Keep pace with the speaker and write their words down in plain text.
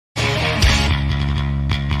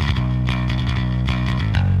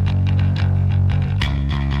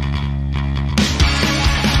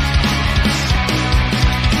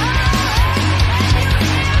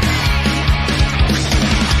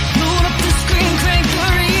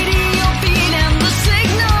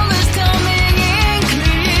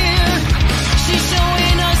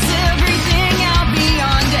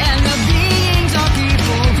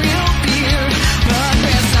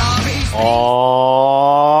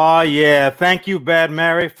Yeah. Thank you, Bad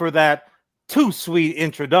Mary, for that too sweet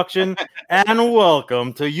introduction. And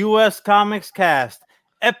welcome to US Comics Cast,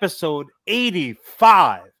 episode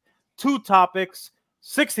 85. 2 topics,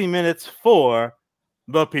 60 minutes for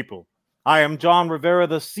the people. I am John Rivera,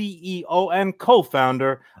 the CEO and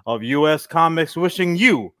co-founder of US Comics, wishing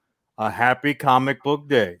you a happy comic book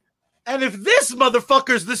day. And if this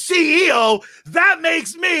motherfucker's the CEO, that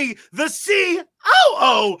makes me the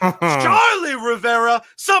COO, Charlie Rivera.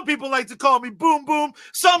 Some people like to call me Boom Boom.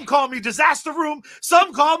 Some call me Disaster Room.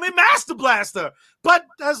 Some call me Master Blaster. But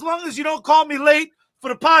as long as you don't call me late for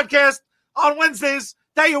the podcast on Wednesdays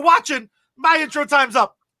that you're watching, my intro time's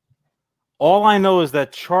up. All I know is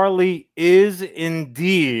that Charlie is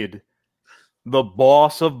indeed the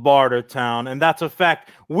boss of Bartertown, and that's a fact.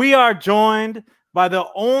 We are joined by the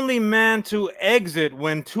only man to exit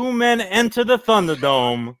when 2 men enter the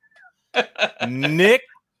Thunderdome, Nick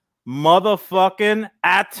motherfucking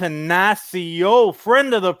Attanasio,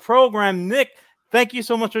 friend of the program. Nick, thank you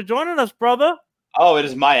so much for joining us, brother. Oh, it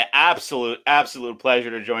is my absolute pleasure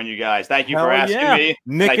to join you guys. Thank you for asking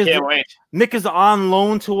me. I can't wait. Nick is on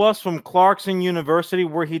loan to us from Clarkson University,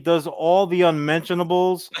 where he does all the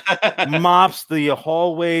unmentionables, mops the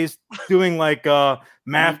hallways, doing like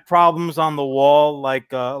math problems on the wall,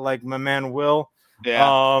 like my man Will.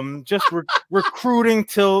 Yeah. Just recruiting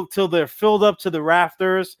till they're filled up to the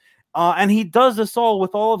rafters. And he does this all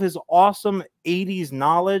with all of his awesome 80s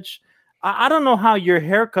knowledge. I don't know how your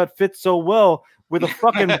haircut fits so well with a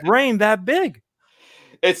fucking brain that big.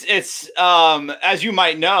 It's as you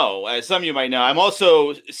might know, as some of you might know, I'm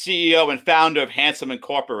also CEO and founder of Handsome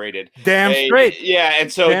Incorporated. Damn straight. Yeah,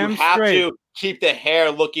 and so you have to keep the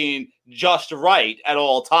hair looking just right at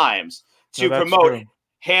all times to promote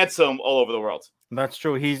handsome all over the world. That's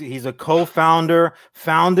true. He's a co-founder,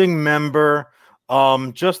 founding member,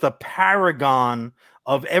 just a paragon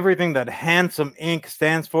of everything that Handsome Inc.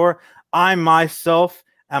 stands for. I myself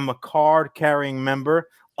am a card-carrying member.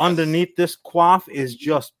 Underneath this coif is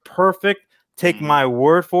just perfect. Take my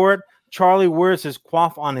word for it. Charlie wears his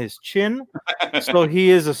coif on his chin, so he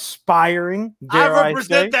is aspiring. I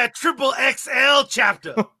represent that triple XL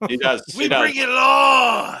chapter. He does. We bring it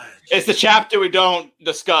on. It's the chapter we don't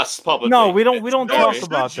discuss publicly. No, we don't talk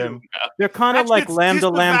about them. They're kind of like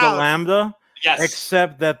lambda. Yes.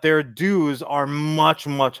 Except that their dues are much,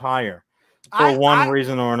 much higher. For one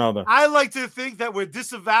reason or another. I like to think that we're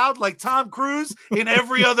disavowed like Tom Cruise in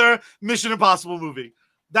every other Mission Impossible movie.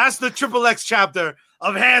 That's the Triple X chapter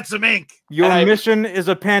of Handsome Inc. Your mission is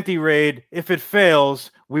a panty raid. If it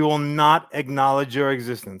fails, we will not acknowledge your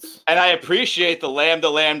existence. And I appreciate the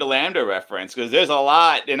lambda reference, because there's a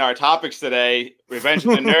lot in our topics today. Revenge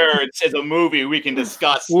of the Nerds is a movie we can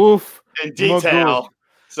discuss in detail.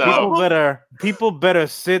 So people better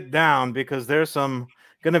sit down, because there's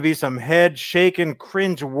gonna be some head shaking,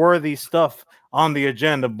 cringe-worthy stuff on the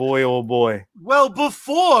agenda, boy, oh boy. Well,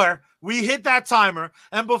 before we hit that timer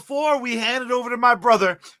and before we hand it over to my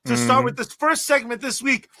brother to start with this first segment this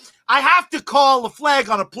week, I have to call a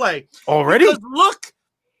flag on a play. Already? Because look,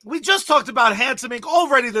 we just talked about Handsome Inc.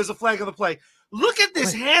 Already there's a flag on the play. Look at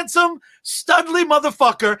this handsome, studly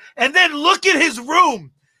motherfucker, and then look at his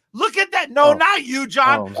room. Look at that. No, not you,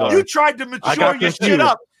 John. You tried to mature your shit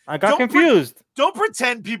up. I got confused. Don't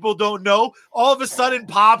pretend people don't know. All of a sudden,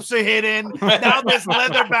 pops are hidden. Now this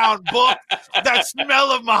leather-bound book, that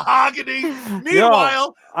smell of mahogany.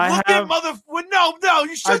 Meanwhile, look at No,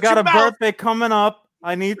 you shut your mouth. I got a birthday coming up.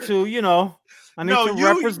 I need to,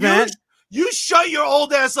 represent. You shut your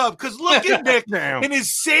old ass up, because look at Nick in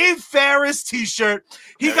his Save Ferris t-shirt.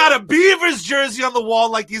 He got a Beavers jersey on the wall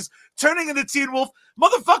like he's turning into Teen Wolf.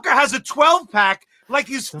 Motherfucker has a 12-pack like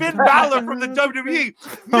he's Finn Balor from the WWE.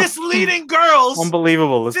 Misleading girls.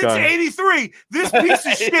 Unbelievable, this since guy. 83. This piece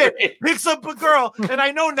of shit picks up a girl. And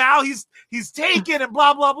I know now he's taken and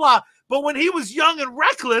blah, blah, blah. But when he was young and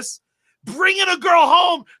reckless, bringing a girl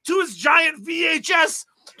home to his giant VHS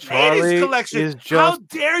Charlie 80s collection. Is just how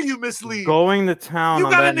dare you mislead? Going to town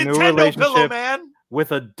on that new relationship pillow, man.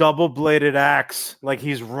 With a double-bladed axe, like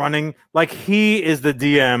he's running, like he is the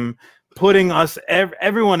DM, putting us,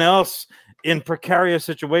 everyone else, in precarious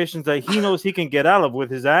situations that he knows he can get out of with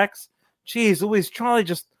his axe. Jeez Louise, Charlie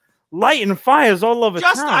just lighting fires all over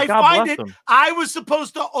town. I find it. I was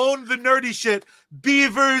supposed to own the nerdy shit.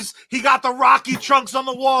 Beavers. He got the Rocky trunks on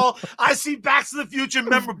the wall. I see Back to the Future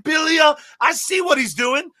memorabilia. I see what he's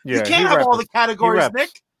doing. Yeah, you can't have all the categories, Nick.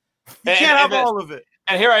 You can't have all of it.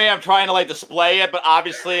 And here I am trying to display it, but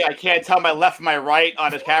obviously I can't tell my left from my right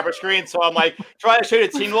on his camera screen. So I'm trying to show you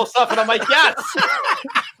the Teen Wolf stuff, and I'm like, yes.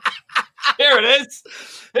 Here it is.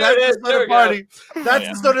 That's the soda's party. That's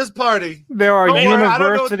the soda's party. There are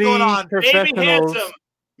university professionals.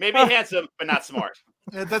 Maybe handsome, but not smart.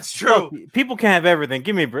 Yeah, that's true. Look, people can't have everything.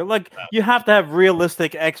 Give me a break. Like, you have to have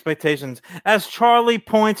realistic expectations. As Charlie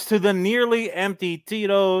points to the nearly empty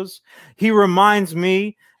Tito's, he reminds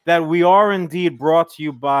me that we are indeed brought to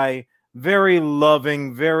you by very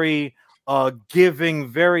loving, very giving,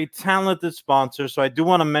 very talented sponsors. So I do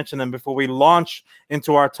want to mention them before we launch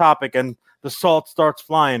into our topic and the salt starts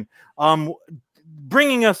flying.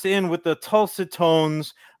 Bringing us in with the Tulsa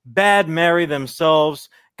Tones, Bad Mary themselves.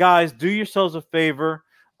 Guys, do yourselves a favor.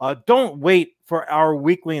 Don't wait for our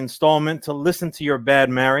weekly installment to listen to your Bad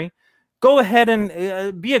Mary. Go ahead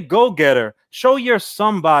and be a go-getter. Show you're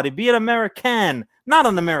somebody. Be an American, not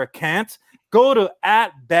an Americant. Go to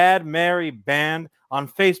 @BadMaryBand on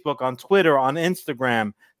Facebook, on Twitter, on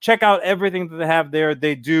Instagram. Check out everything that they have there.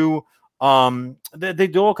 They do they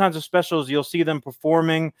do all kinds of specials. You'll see them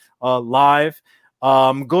performing live.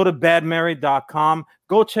 Go to badmary.com.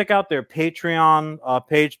 Go check out their Patreon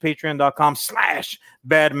page,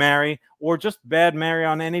 patreon.com/badmary, or just Bad Mary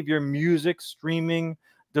on any of your music streaming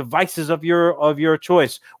devices of your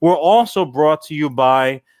choice. We're also brought to you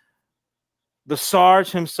by the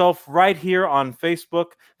Sarge himself right here on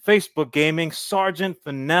Facebook Gaming, Sergeant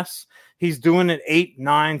Finesse. He's doing it 8,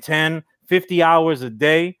 9, 10, 50 hours a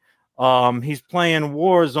day. He's playing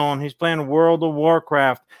Warzone. He's playing World of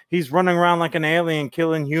Warcraft. He's running around like an alien,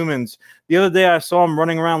 killing humans. The other day, I saw him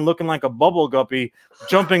running around looking like a bubble guppy,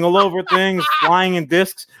 jumping all over things, flying in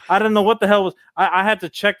discs. I don't know what the hell was. I had to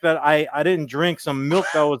check that I didn't drink some milk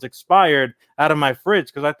that was expired out of my fridge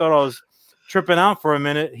because I thought I was tripping out for a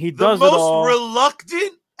minute. He does it all. The most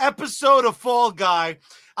reluctant episode of Fall Guy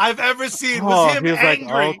I've ever seen was him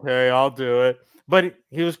angry. Like, okay, I'll do it. But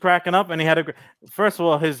he was cracking up, and he had first of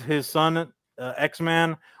all, his son,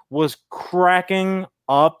 X-Man, was cracking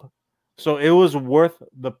up. So it was worth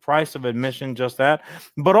the price of admission, just that.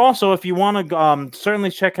 But also, if you want to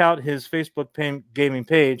certainly check out his Facebook gaming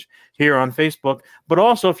page here on Facebook. But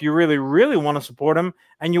also, if you really, really want to support him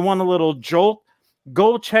and you want a little jolt,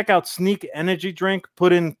 go check out Sneak Energy Drink.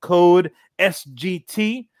 Put in code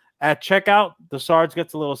SGT at checkout. The Sarge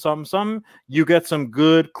gets a little something, something. You get some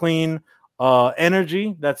good, clean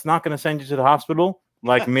energy that's not going to send you to the hospital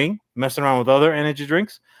like me messing around with other energy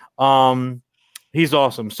drinks. He's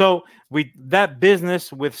awesome. So that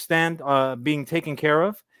business with being taken care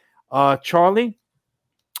of. Charlie,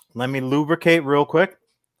 let me lubricate real quick.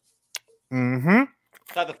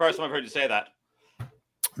 It's not the first time I've heard you say that.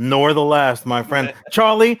 Nor the last, my friend.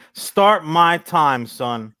 Charlie, start my time,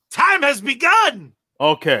 son. Time has begun.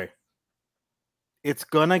 Okay. It's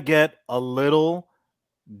gonna get a little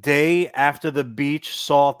day after the beach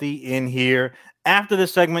salty in here. After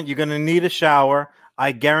this segment, you're gonna need a shower.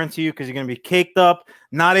 I guarantee you, because you're gonna be caked up,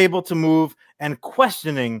 not able to move, and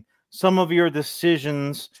questioning some of your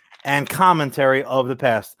decisions and commentary of the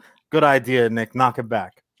past. Good idea, Nick. Knock it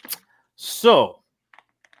back. So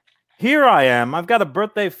here I am. I've got a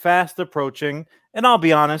birthday fast approaching, and I'll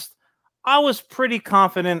be honest, I was pretty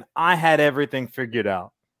confident I had everything figured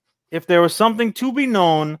out. If there was something to be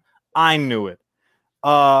known, I knew it.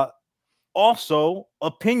 Also,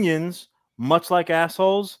 opinions, much like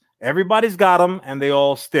assholes, everybody's got them, and they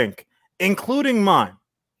all stink, including mine.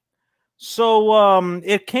 So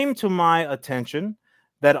it came to my attention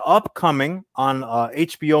that upcoming on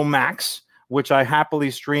HBO Max, which I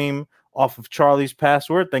happily stream off of Charlie's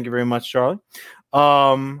password. Thank you very much, Charlie.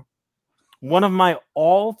 One of my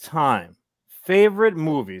all-time favorite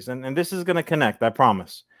movies, and this is going to connect, I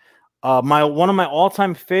promise. One of my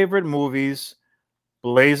all-time favorite movies,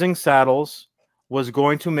 Blazing Saddles, was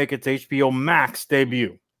going to make its HBO Max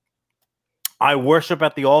debut. I worship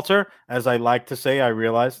at the altar, as I like to say. I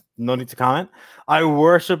realize, no need to comment. I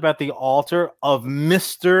worship at the altar of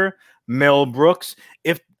Mr. Mel Brooks.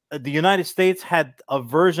 If the United States had a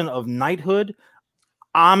version of knighthood,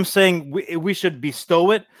 I'm saying we should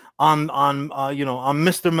bestow it on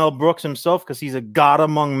Mr. Mel Brooks himself, because he's a god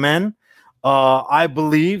among men. I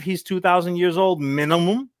believe he's 2,000 years old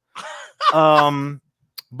minimum.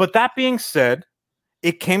 But that being said,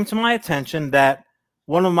 it came to my attention that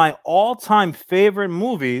one of my all-time favorite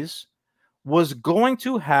movies was going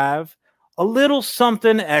to have a little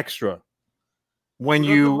something extra when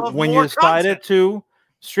you decided to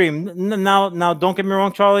stream. Now, don't get me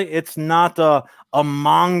wrong, Charlie. It's not a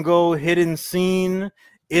Mongo hidden scene.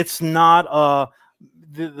 It's not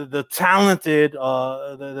the talented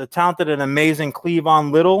and amazing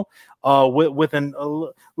Cleavon Little with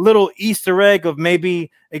a little Easter egg of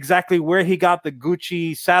maybe exactly where he got the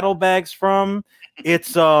Gucci saddlebags from.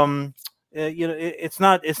 It's it's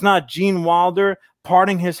not Gene Wilder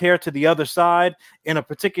parting his hair to the other side in a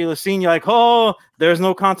particular scene. You're like, oh, there's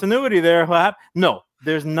no continuity there. No,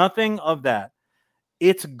 there's nothing of that.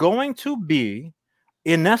 It's going to be,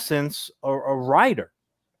 in essence, a writer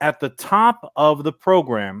at the top of the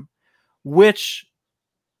program, which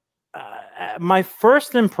my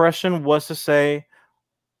first impression was to say,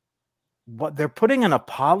 what, they're putting an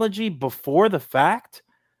apology before the fact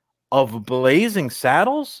of Blazing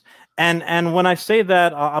Saddles? And when I say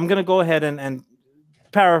that, I'm going to go ahead and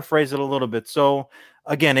paraphrase it a little bit. So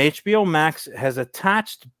again, HBO Max has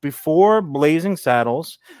attached before Blazing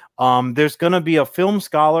Saddles. There's going to be a film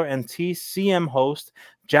scholar and TCM host,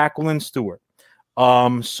 Jacqueline Stewart.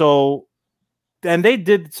 So, and they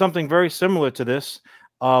did something very similar to this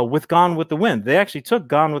with Gone with the Wind. They actually took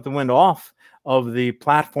Gone with the Wind off of the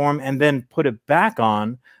platform and then put it back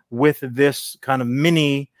on with this kind of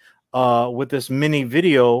mini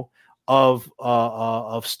video of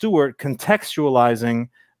Stewart contextualizing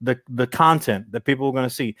the content that people were going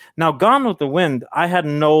to see. Now, Gone with the Wind, I had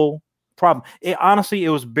no problem. Honestly, it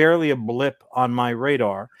was barely a blip on my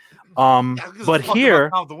radar. But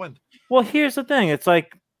here, well, here's the thing. It's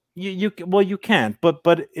like you can't.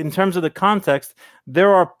 But in terms of the context,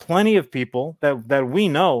 there are plenty of people that we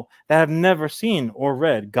know that have never seen or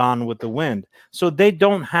read Gone with the Wind, so they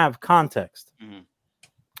don't have context.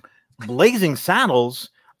 Mm-hmm. Blazing Saddles.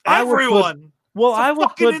 Everyone. I would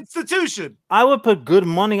put institution. I would put good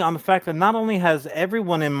money on the fact that not only has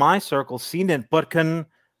everyone in my circle seen it, but can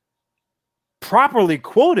properly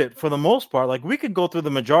quote it for the most part. Like, we could go through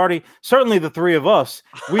the majority, certainly the three of us,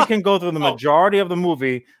 we can go through the majority of the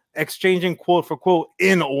movie, exchanging quote for quote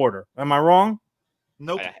in order. Am I wrong?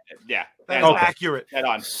 Nope. Yeah. That's accurate. Head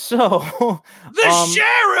on. So the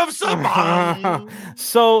sheriff's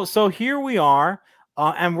a so here we are.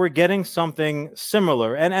 And we're getting something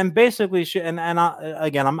similar, and basically, again,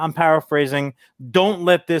 I'm paraphrasing. Don't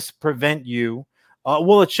let this prevent you.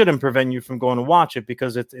 Well, it shouldn't prevent you from going to watch it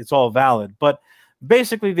because it's all valid. But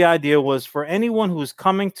basically, the idea was for anyone who's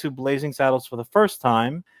coming to Blazing Saddles for the first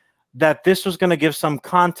time, that this was going to give some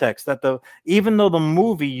context. That even though the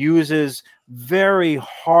movie uses very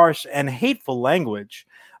harsh and hateful language,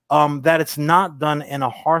 that it's not done in a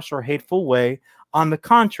harsh or hateful way. On the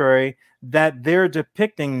contrary, that they're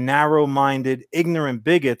depicting narrow-minded, ignorant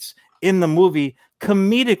bigots in the movie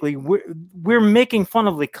comedically. We're making fun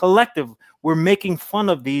of the collective. We're making fun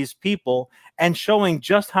of these people and showing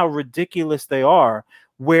just how ridiculous they are,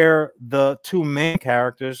 where the two main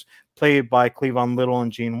characters, played by Cleavon Little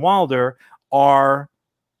and Gene Wilder, are,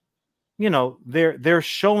 they're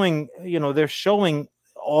showing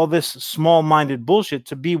all this small-minded bullshit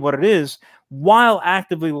to be what it is, while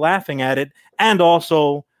actively laughing at it, and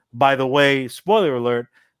also, by the way, spoiler alert,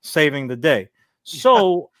 saving the day.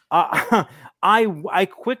 So I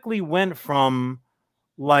quickly went from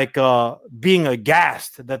being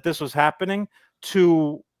aghast that this was happening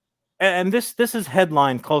to, and this is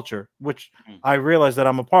headline culture, which I realize that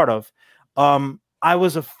I'm a part of. I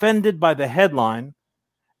was offended by the headline,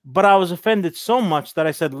 but I was offended so much that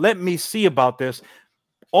I said, let me see about this.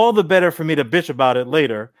 All the better for me to bitch about it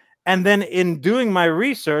later. And then in doing my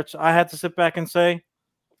research, I had to sit back and say,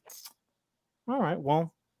 all right,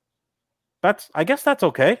 well, I guess that's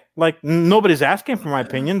okay. Like, nobody's asking for my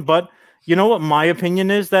opinion, but you know what my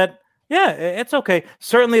opinion is? That, yeah, it's okay.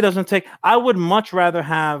 Certainly doesn't take, I would much rather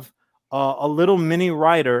have a little mini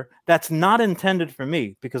writer that's not intended for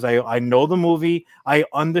me, because I know the movie, I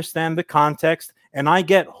understand the context, and I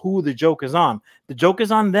get who the joke is on. The joke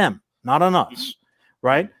is on them, not on us,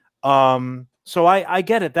 right? So I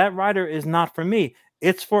get it. That writer is not for me.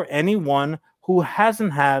 It's for anyone who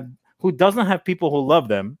doesn't have people who love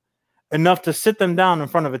them enough to sit them down in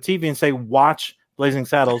front of a TV and say, watch Blazing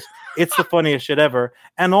Saddles. It's the funniest shit ever.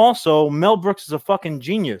 And also, Mel Brooks is a fucking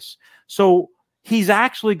genius. So he's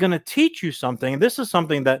actually going to teach you something. And this is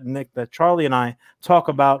something that that Charlie and I talk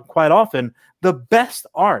about quite often. The best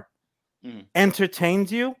art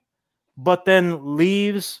entertains you, but then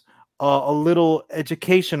leaves a little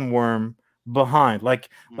education worm behind. Like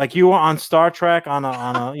you were on Star Trek on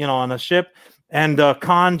a ship, and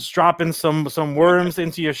Khan's dropping some worms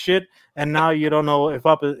into your shit, and now you don't know if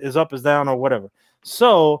up is down or whatever.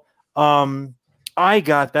 So I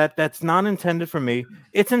got that. That's not intended for me.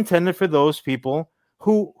 It's intended for those people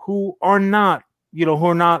who are not, who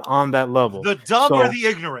are not on that level. The dumb or the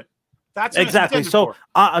ignorant. That's exactly. So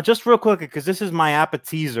just real quick, because this is my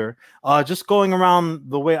appetizer, just going around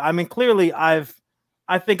the way. I mean, clearly I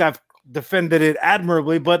think I've defended it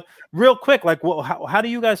admirably, but real quick, like, how do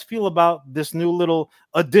you guys feel about this new little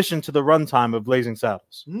addition to the runtime of Blazing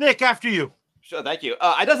Saddles? Nick, after you. Sure, thank you.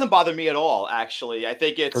 It doesn't bother me at all, actually. I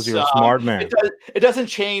think it's... Because you're a smart man. It doesn't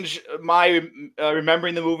change my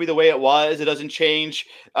remembering the movie the way it was. It doesn't change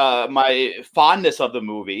my fondness of the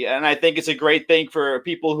movie. And I think it's a great thing for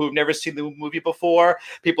people who've never seen the movie before,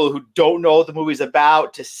 people who don't know what the movie's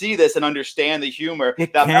about, to see this and understand the humor.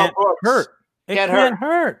 It can't hurt. It can't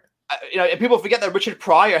hurt. And people forget that Richard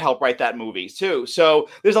Pryor helped write that movie too. So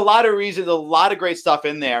there's a lot of reasons, a lot of great stuff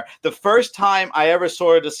in there. The first time I ever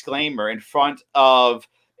saw a disclaimer in front of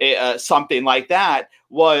something like that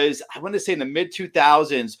was, I want to say in the mid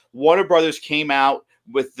 2000s, Warner Brothers came out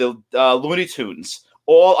with the Looney Tunes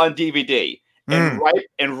all on DVD. And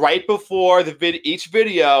right before each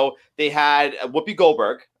video, they had Whoopi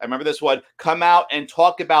Goldberg, I remember this one, come out and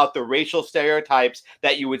talk about the racial stereotypes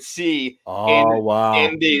that you would see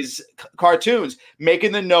in these cartoons,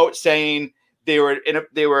 making the note saying they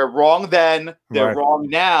were wrong then, they're wrong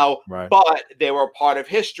now, but they were part of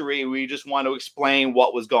history. We just want to explain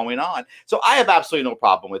what was going on. So I have absolutely no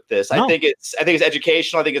problem with this. No. I think it's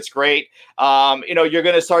educational. I think it's great. You're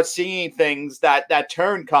going to start seeing things that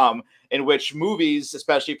turn come, in which movies,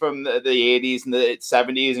 especially from the 80s and the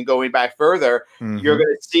 70s and going back further, you're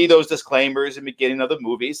going to see those disclaimers in the beginning of the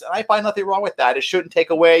movies. And I find nothing wrong with that. It shouldn't take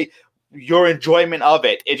away your enjoyment of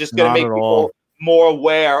it. It's just going to make people more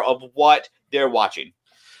aware of what they're watching.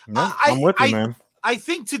 No, I'm with you, man. I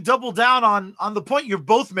think to double down on the point you're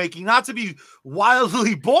both making, not to be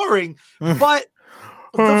wildly boring, but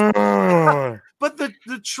the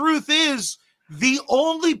truth is, the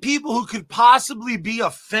only people who could possibly be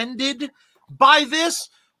offended by this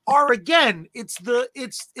are, again, it's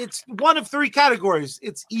one of three categories.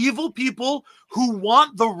 It's evil people who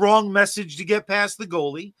want the wrong message to get past the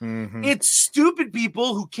goalie. It's stupid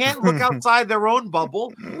people who can't look outside their own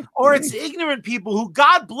bubble, or it's ignorant people who,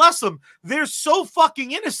 God bless them, they're so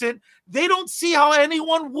fucking innocent, they don't see how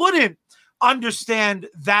anyone wouldn't understand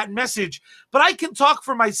that message. But I can talk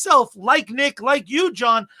for myself, like Nick, like you,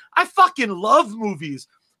 John. I fucking love movies.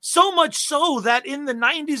 So much so that in the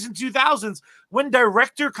 90s and 2000s, when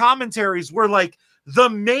director commentaries were like the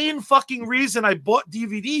main fucking reason I bought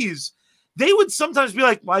DVDs, they would sometimes be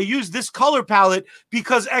like, well, I use this color palette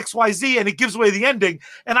because XYZ, and it gives away the ending.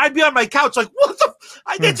 And I'd be on my couch like, what the?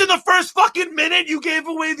 It's in the first fucking minute you gave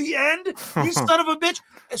away the end, you son of a bitch.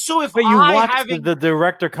 So if you watched the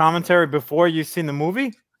director commentary before you seen the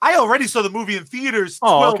movie? I already saw the movie in theaters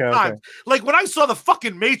 12 times. Okay. Like when I saw the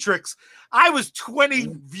fucking Matrix, I was 20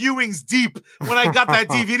 viewings deep when I got that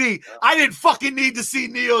DVD. I didn't fucking need to see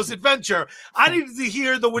Neo's adventure. I needed to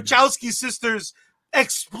hear the Wachowski sisters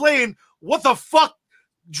explain what the fuck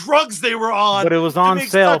drugs they were on. But it was on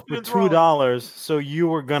sale for $2, so you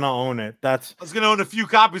were gonna own it. I was gonna own a few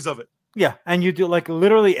copies of it. Yeah, and you do like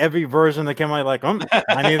literally every version that came out. Like,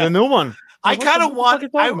 I need a new one. I kind of want.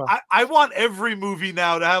 I want every movie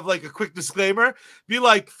now to have like a quick disclaimer. Be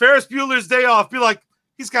like Ferris Bueller's Day Off. Be like,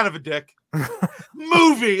 he's kind of a dick.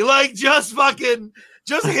 Movie, like just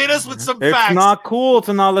hit us with some facts. It's not cool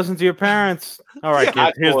to not listen to your parents. All right,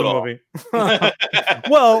 kids, here's the movie.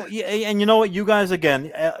 Well, yeah, and you know what? You guys,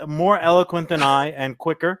 again, more eloquent than I and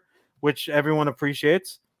quicker, which everyone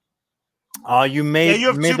appreciates. You have 2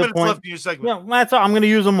 minutes left in your segment. Yeah, that's all. I'm going to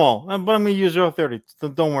use them all, but I'm going to use 0:30. So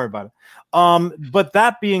don't worry about it. But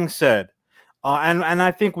that being said, and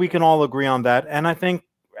I think we can all agree on that. And I think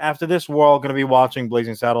after this, we're all going to be watching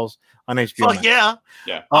Blazing Saddles on HBO. Fuck yeah.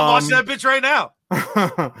 I'm watching that bitch right now.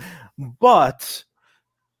 But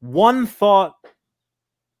one thought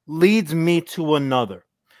leads me to another.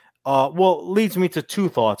 Leads me to two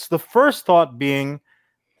thoughts. The first thought being,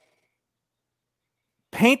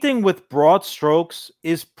 painting with broad strokes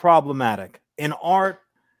is problematic. In art,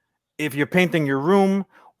 if you're painting your room,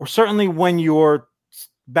 or certainly when you're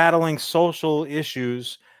battling social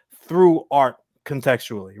issues through art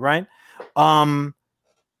contextually, right?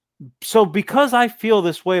 So because I feel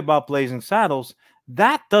this way about Blazing Saddles,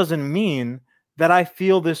 that doesn't mean that I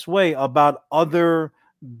feel this way about other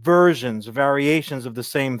variations of the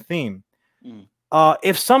same theme.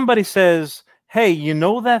 If somebody says, hey, you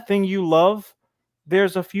know that thing you love?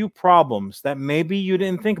 There's a few problems that maybe you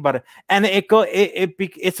didn't think about it. And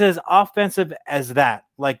it's as offensive as that.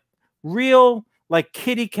 Like real, like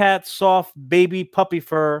kitty cat, soft baby puppy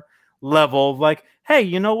fur level. Like, hey,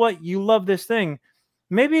 you know what? You love this thing.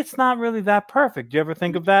 Maybe it's not really that perfect. Do you ever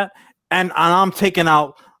think of that? And I'm taking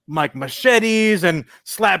out like machetes and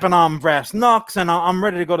slapping on brass knucks, and I'm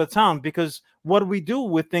ready to go to town, because what we do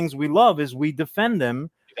with things we love is we defend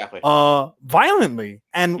them violently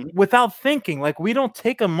and without thinking. Like, we don't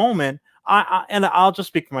take a moment. And I'll just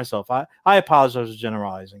speak for myself. I apologize for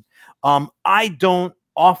generalizing. I don't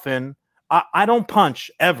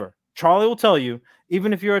punch ever. Charlie will tell you,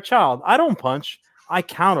 even if you're a child, I don't punch, I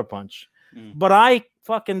counterpunch. Mm. But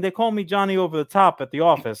they call me Johnny Over the Top at the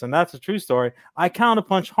office, and that's a true story. I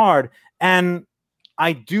counterpunch hard, and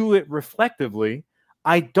I do it reflectively.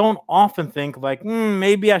 I don't often think like,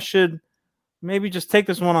 maybe I should just take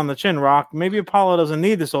this one on the chin, Rock. Maybe Apollo doesn't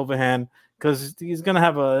need this overhand because he's going to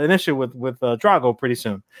have an issue with Drago pretty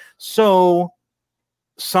soon. So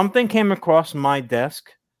something came across my desk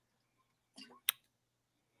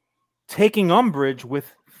taking umbrage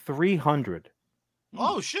with 300.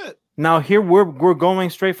 Oh, shit. Now, here we're going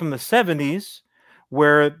straight from the 70s,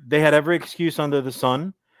 where they had every excuse under the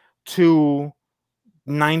sun, to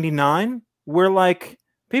 99, where like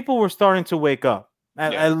people were starting to wake up.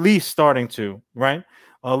 At least starting to, right?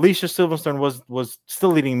 Alicia Silverstone was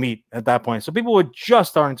still eating meat at that point. So people were just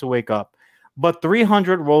starting to wake up. But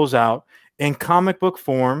 300 rolls out in comic book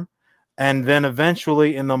form, and then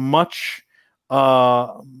eventually in the much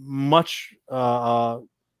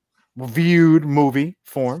viewed movie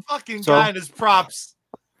form. Fucking guy and his props.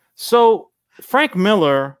 So Frank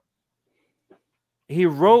Miller, he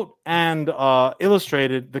wrote and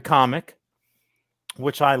illustrated the comic,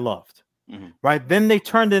 which I loved. Mm-hmm. Right. Then they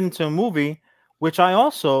turned it into a movie, which I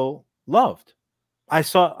also loved. I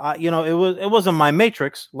saw, it wasn't my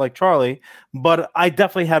Matrix like Charlie, but I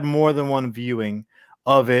definitely had more than one viewing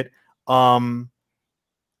of it. I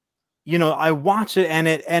watched it and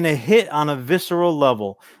it hit on a visceral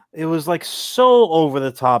level. It was like so over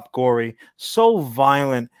the top gory, so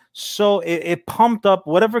violent, so it pumped up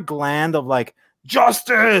whatever gland of like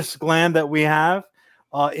justice gland that we have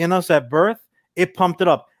in us at birth. It pumped it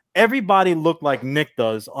up. Everybody looked like Nick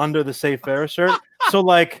does under the Safe Fair shirt. So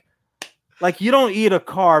like you don't eat a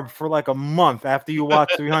carb for like a month after you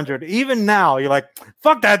watch 300. Even now, you're like,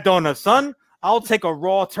 fuck that donut, son. I'll take a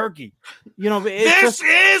raw turkey. This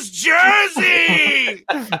is Jersey.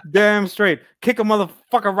 Damn straight. Kick a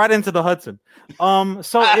motherfucker right into the Hudson.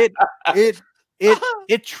 So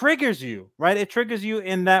it triggers you, right? It triggers you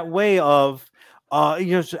in that way of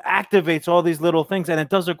activates all these little things, and it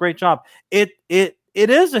does a great job. It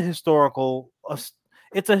is a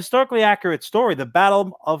it's a historically accurate story. The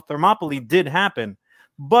Battle of Thermopylae did happen,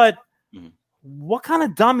 but what kind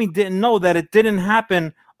of dummy didn't know that it didn't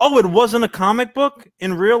happen? Oh, it wasn't a comic book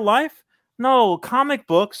in real life? No, comic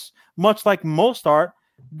books, much like most art,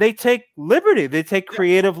 they take liberty. They take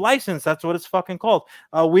creative license. That's what it's fucking called.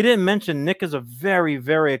 We didn't mention Nick is a very,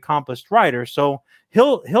 very accomplished writer, so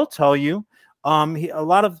he'll tell you. A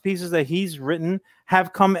lot of the pieces that he's written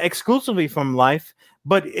have come exclusively from life,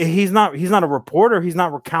 but he's not a reporter. He's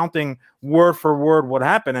not recounting word for word what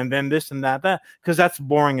happened and then this and that, because that's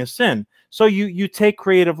boring as sin. So you take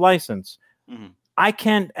creative license. Mm-hmm. I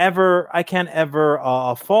can't ever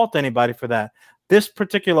fault anybody for that. This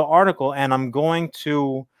particular article, and I'm going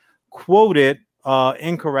to quote it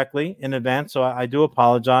incorrectly in advance, so I do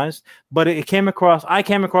apologize, but I came across on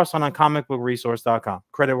comicbookresource.com.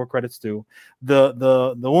 Credit where credit's due.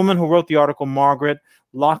 The woman who wrote the article, Margaret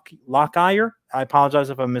Lockyer, I apologize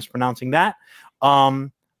if I'm mispronouncing that,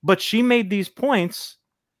 but she made these points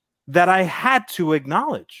that I had to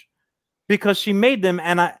acknowledge because she made them,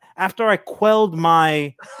 and after I quelled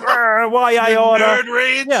my why I oughta, nerd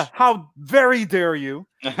rage, how very dare you,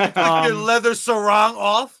 your leather sarong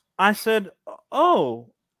off. I said,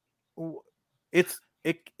 "Oh, it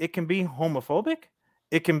can be homophobic.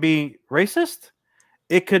 It can be racist.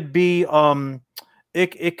 It could be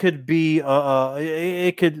it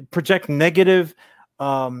could project negative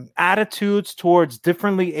attitudes towards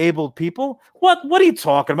differently abled people. What are you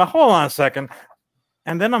talking about? Hold on a second."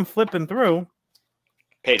 And then I'm flipping through.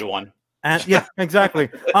 Paid one. And yeah, exactly.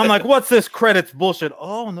 I'm like, what's this credits bullshit?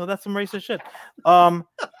 Oh no, that's some racist shit.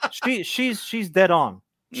 She's dead on.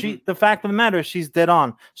 The fact of the matter is she's dead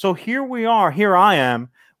on. So here I am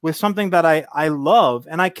with something that I love,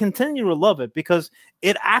 and I continue to love it because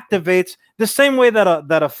it activates the same way that a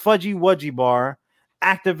fudgy wudgy bar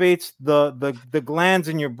activates the glands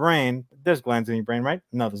in your brain. There's glands in your brain, right?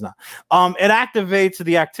 No, there's not. It activates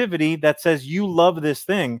the activity that says you love this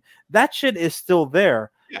thing. That shit is still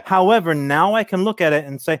there. Yeah. However, now I can look at it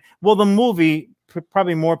and say, well, the movie,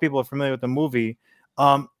 probably more people are familiar with the movie,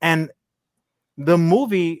 and the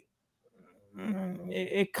movie,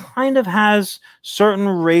 it kind of has certain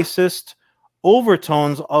racist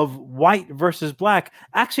overtones of white versus black,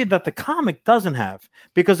 actually, that the comic doesn't have.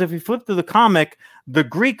 Because if you flip to the comic, the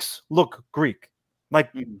Greeks look Greek,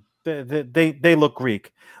 like they look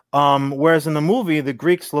Greek, whereas in the movie, the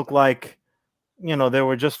Greeks look like, they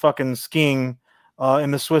were just fucking skiing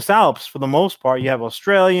in the Swiss Alps for the most part. You have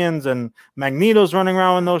Australians and Magneto's running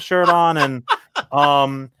around with no shirt on, and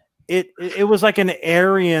it was like an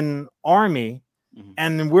Aryan army,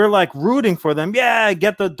 and we're like rooting for them. Yeah,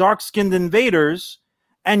 get the dark-skinned invaders,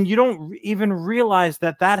 and you don't even realize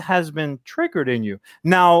that has been triggered in you.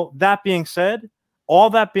 Now, all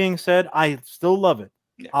that being said, I still love it.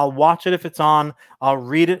 Yeah. I'll watch it if it's on. I'll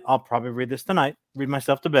read it. I'll probably read this tonight. Read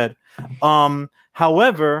myself to bed.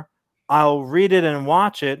 However, I'll read it and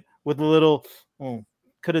watch it with a little,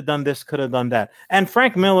 could have done this, could have done that. And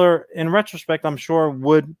Frank Miller, in retrospect, I'm sure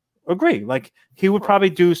would agree. Like, he would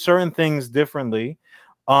probably do certain things differently.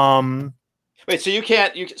 Wait, so you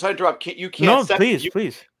can't, sorry to interrupt, you can't. No, please.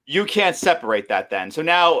 You can't separate that then. So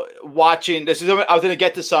now watching this, I was going to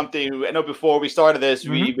get to something. I know before we started this,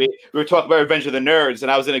 we were talking about Revenge of the Nerds,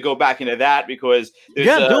 and I was going to go back into that because do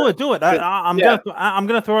it. I'm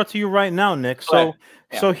gonna throw it to you right now, Nick. So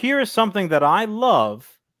here is something that I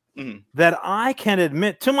love that I can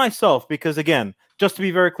admit to myself, because again, just to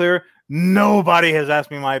be very clear, nobody has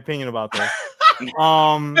asked me my opinion about this.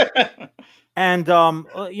 And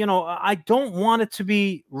I don't want it to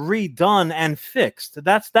be redone and fixed.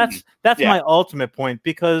 That's my ultimate point,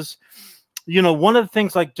 because one of the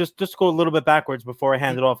things, like, just go a little bit backwards before I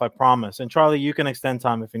hand it off, I promise. And Charlie, you can extend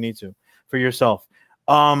time if you need to for yourself.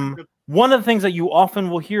 One of the things that you often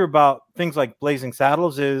will hear about things like Blazing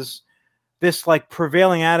Saddles is this like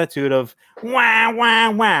prevailing attitude of wah wah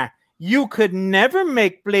wah. You could never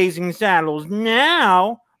make Blazing Saddles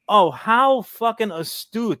now. Oh, how fucking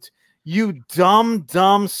astute. You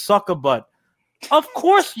dumb sucker butt. Of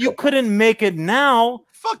course you couldn't make it now.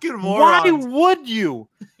 Fucking morons. Why would you?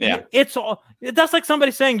 Yeah. That's like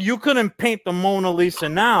somebody saying you couldn't paint the Mona Lisa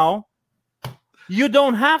now. You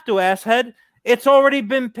don't have to, asshead. It's already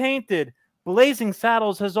been painted. Blazing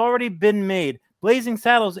Saddles has already been made. Blazing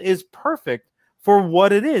Saddles is perfect for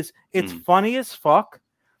what it is. It's funny as fuck.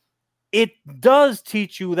 It does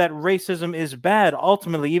teach you that racism is bad,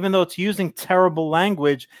 ultimately, even though it's using terrible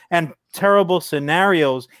language and terrible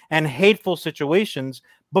scenarios and hateful situations.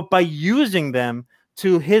 But by using them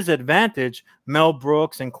to his advantage, Mel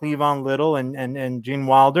Brooks and Cleavon Little and Gene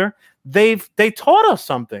Wilder, they taught us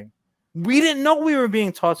something. We didn't know we were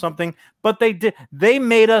being taught something, but they did. They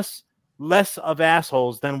made us less of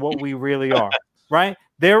assholes than what we really are, right?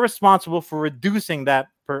 They're responsible for reducing that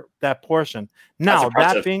portion. Now,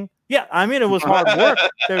 that being... Yeah, I mean, it was hard work.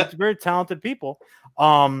 They're very talented people.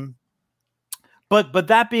 But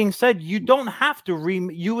that being said, you don't have to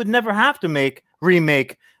you would never have to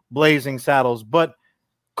remake Blazing Saddles. But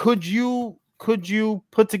could you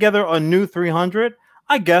put together a new 300?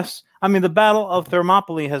 I guess. I mean, the Battle of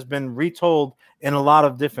Thermopylae has been retold in a lot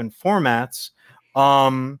of different formats.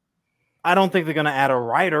 I don't think they're going to add a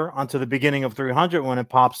writer onto the beginning of 300 when it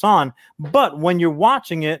pops on. But when you're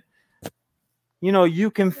watching it, you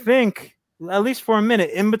can think, at least for a minute,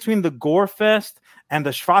 in between the gore fest and the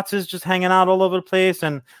Schwarzes just hanging out all over the place,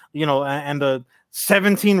 and and the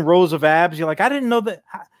 17 rows of abs. You're like, I didn't know that.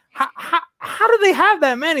 How do they have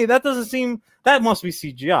that many? That doesn't seem. That must be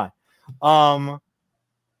CGI.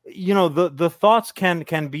 The thoughts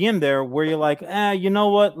can be in there where you're like, you know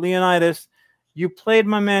what, Leonidas, you played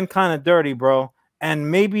my man kind of dirty, bro. And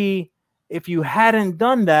maybe if you hadn't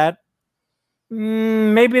done that,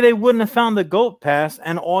 maybe they wouldn't have found the goat pass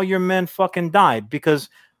and all your men fucking died, because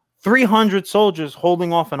 300 soldiers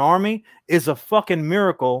holding off an army is a fucking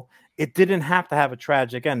miracle. It didn't have to have a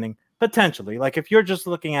tragic ending, potentially. Like, if you're just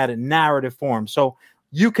looking at it narrative form. So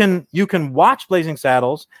you can watch Blazing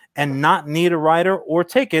Saddles and not need a writer or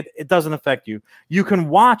take it. It doesn't affect you. You can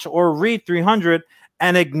watch or read 300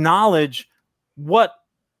 and acknowledge that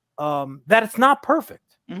it's not perfect.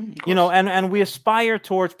 And we aspire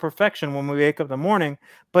towards perfection when we wake up in the morning,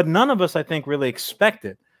 but none of us, I think, really expect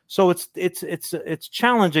it. So it's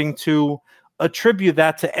challenging to attribute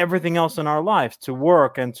that to everything else in our life, to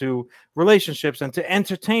work and to relationships and to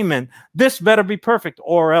entertainment. This better be perfect,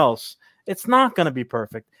 or else it's not going to be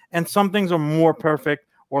perfect. And some things are more perfect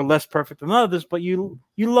or less perfect than others, but you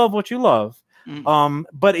love what you love.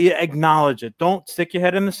 But acknowledge it. Don't stick your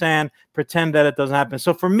head in the sand, pretend that it doesn't happen.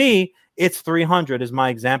 So for me, it's 300 is my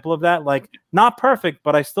example of that. Like, not perfect,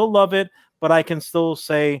 but I still love it. But I can still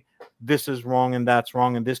say this is wrong and that's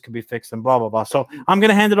wrong and this could be fixed and blah, blah, blah. So I'm going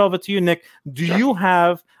to hand it over to you, Nick. Do you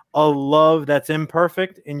have a love that's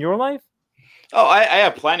imperfect in your life? Oh, I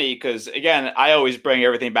have plenty, because, again, I always bring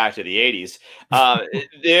everything back to the 80s.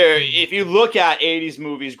 If you look at 80s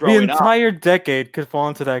movies growing up... The entire decade could fall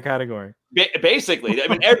into that category. Basically, I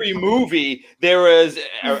mean, every movie, there was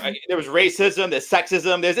racism, there's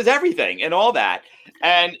sexism, there's everything and all that.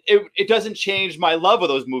 And it doesn't change my love of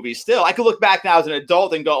those movies still. I could look back now as an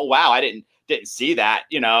adult and go, wow, I didn't see that,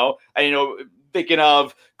 thinking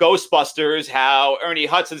of Ghostbusters, how Ernie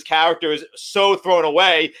Hudson's character is so thrown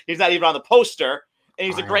away, he's not even on the poster, and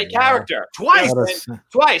he's a great character. Twice.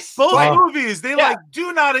 Twice. Both movies, they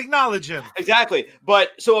do not acknowledge him. Exactly.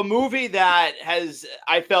 But so a movie that has,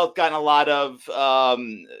 I felt, gotten a lot of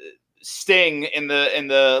sting in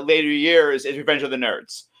the later years is Revenge of the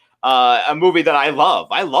Nerds. A movie that I love.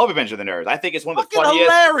 I love Revenge of the Nerds. I think it's one of the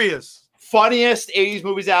funniest 80s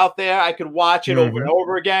movies out there. I could watch it over and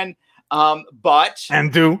over again. I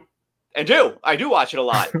do watch it a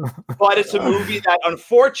lot. But it's a movie that,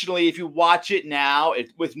 unfortunately, if you watch it now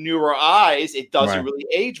with newer eyes, it doesn't really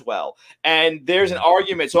age well. And there's an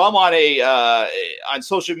argument. So I'm on on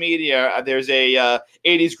social media. There's a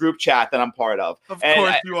 80s group chat that I'm part of. Of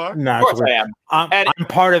course you are. Of course I am. I'm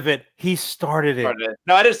part of it. He started it.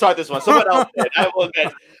 No, I didn't start this one. Someone else did. I will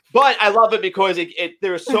admit. But I love it because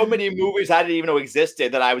there are so many movies I didn't even know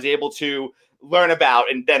existed that I was able to learn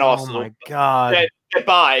about, and then also get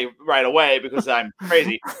by right away because I'm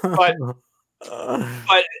crazy. But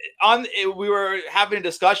we were having a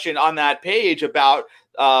discussion on that page about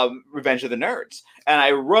Revenge of the Nerds, and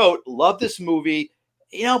I wrote, "Love this movie,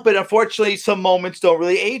 but unfortunately, some moments don't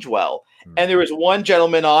really age well." And there was one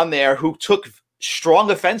gentleman on there who took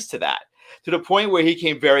strong offense to that, to the point where he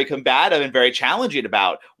came very combative and very challenging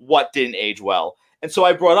about what didn't age well. And so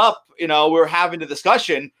I brought up, we were having a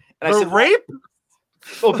discussion. And I said, rape?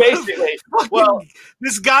 Well, basically,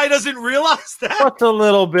 this guy doesn't realize that. What's a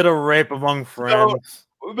little bit of rape among friends?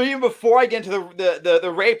 But even before I get into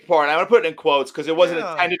the rape part, I'm going to put it in quotes because it wasn't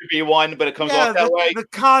intended to be one, but it comes off that way. The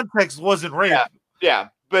context wasn't rape. Yeah.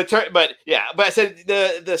 But I said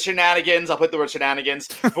the shenanigans. I'll put the word shenanigans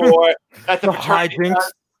for that the hijinks.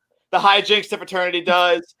 The hijinks the fraternity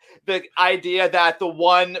does. The idea that the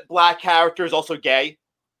one black character is also gay.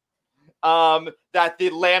 That the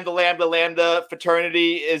Lambda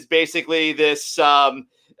fraternity is basically this.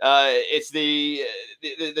 It's the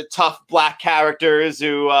tough black characters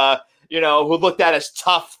who who looked at as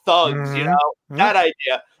tough thugs. That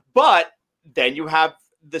idea. But then you have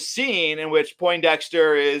the scene in which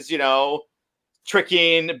Poindexter is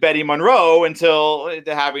tricking Betty Monroe until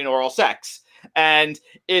having oral sex, and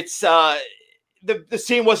it's the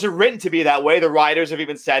scene wasn't written to be that way. The writers have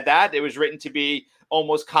even said that it was written to be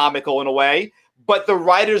almost comical in a way, but the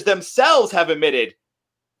writers themselves have admitted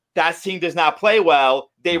that scene does not play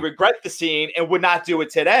well. They regret the scene and would not do it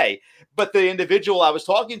today. But the individual I was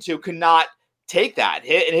talking to could not take that.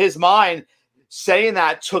 In his mind, saying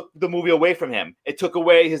that took the movie away from him. It took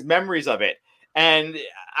away his memories of it. And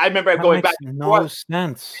I remember going back and forth. No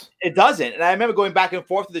sense. It doesn't. And I remember going back and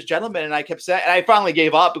forth with this gentleman, and I kept saying, and I finally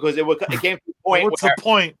gave up because it came to the point. What's the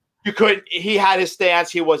point? He had his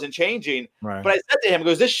stance, he wasn't changing. Right. But I said to him,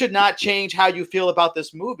 this should not change how you feel about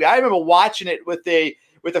this movie. I remember watching it with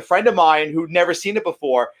a friend of mine who'd never seen it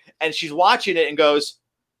before, and she's watching it and goes,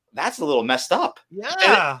 that's a little messed up.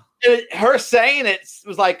 Yeah. And her saying it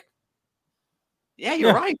was like, yeah,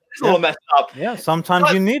 you're right. It's a little messed up. Yeah,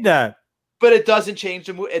 sometimes you need that. But it doesn't change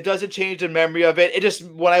it doesn't change the memory of it. It just,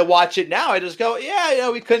 when I watch it now, I just go,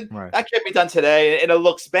 we couldn't, that can't be done today. And it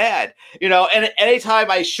looks bad, and anytime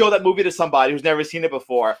I show that movie to somebody who's never seen it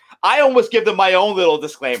before, I almost give them my own little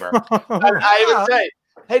disclaimer. I even say,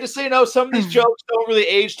 hey, just so you know, some of these jokes don't really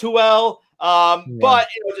age too well. But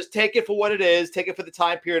just take it for what it is, take it for the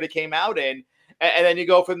time period it came out in, and then you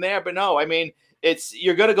go from there. But no, I mean,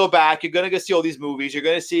 you're going to go back. You're going to go see all these movies. You're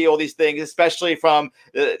going to see all these things, especially from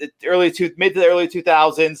the mid to the early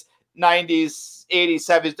 2000s, 90s, 80s,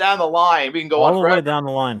 70s, down the line. We can go all on the forever. way down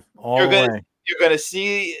the line. You're going to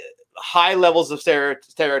see high levels of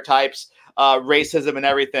stereotypes, racism, and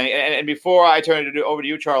everything. And before I turn it over to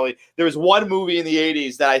you, Charlie, there was one movie in the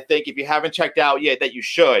 80s that I think, if you haven't checked out yet, that you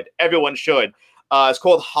should. Everyone should. It's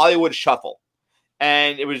called Hollywood Shuffle,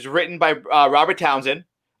 and it was written by Robert Townsend.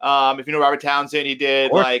 If you know Robert Townsend, he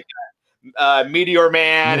did like Meteor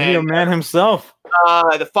Man himself,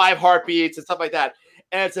 the 5 Heartbeats and stuff like that.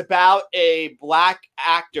 And it's about a black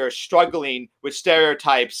actor struggling with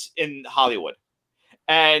stereotypes in Hollywood.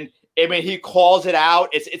 And I mean, he calls it out.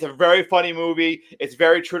 It's a very funny movie. It's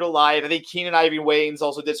very true to life. I think Keenan Ivory Wayans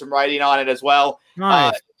also did some writing on it as well.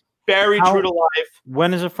 Nice. Very true to life.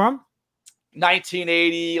 When is it from?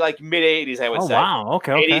 1980, like mid 80s, I would say. Oh, wow.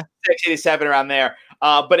 Okay. 86, 87, around there.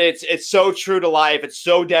 But it's so true to life. It's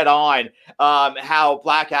so dead on how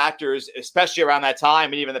black actors, especially around that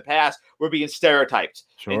time and even the past, were being stereotyped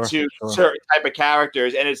into certain type of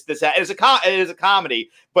characters. And it is a comedy,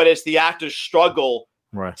 but it's the actor's struggle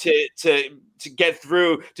to get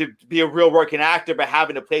through, to be a real working actor, but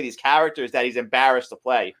having to play these characters that he's embarrassed to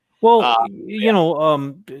play. Well,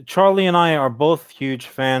 Charlie and I are both huge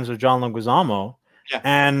fans of John Leguizamo, Yeah.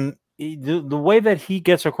 and the way that he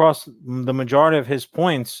gets across the majority of his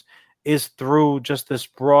points is through just this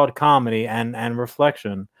broad comedy and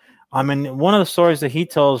reflection. I mean, one of the stories that he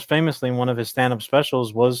tells famously in one of his stand-up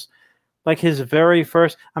specials was like his very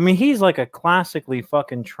first. I mean, he's like a classically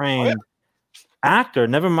fucking trained actor.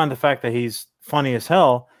 Never mind the fact that he's funny as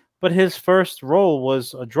hell, but his first role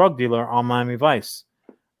was a drug dealer on Miami Vice.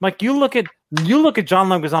 Like you look at John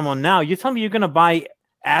Leguizamo now. You tell me you're gonna buy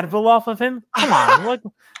Advil off of him? Come on, like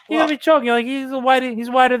you gotta be joking. Like he's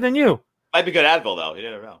whiter than you. Might be good Advil though. You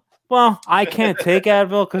never know. Well, I can't take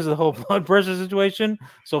Advil because of the whole blood pressure situation.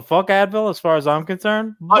 So fuck Advil as far as I'm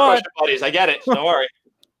concerned. Blood pressure buddies, I get it. Don't worry.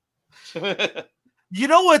 You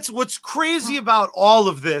know what's crazy about all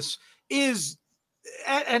of this is,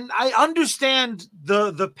 and I understand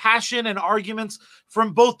the passion and arguments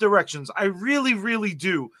from both directions. I really, really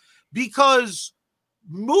do, because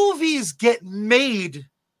movies get made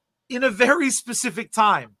in a very specific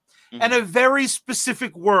time and a very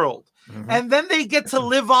specific world. And then they get to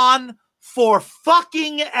live on for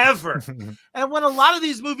fucking ever. And when a lot of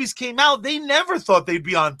these movies came out, they never thought they'd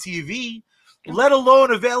be on TV, let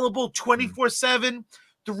alone available 24/7,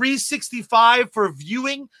 365 for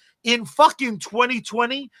viewing in fucking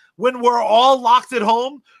 2020 when we're all locked at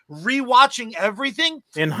home rewatching everything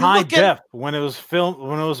in high def when it was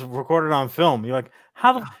recorded on film. You're like,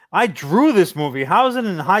 how I drew this movie, how is it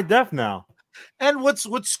in high def now? And what's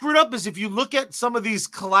screwed up is if you look at some of these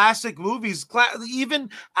classic movies, even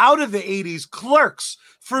out of the 80s, Clerks,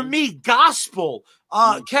 for me, Gospel,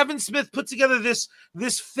 Kevin Smith put together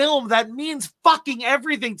this film that means fucking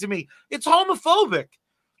everything to me. It's homophobic.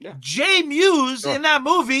 Yeah. Jay Muse in that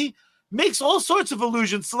movie makes all sorts of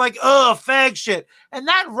allusions to like, fag shit. And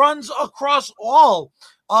that runs across all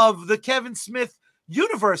of the Kevin Smith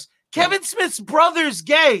universe. Kevin Smith's brother's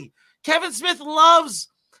gay. Kevin Smith loves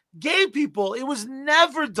gay people. It was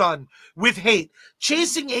never done with hate.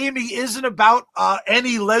 Chasing Amy isn't about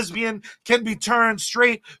any lesbian can be turned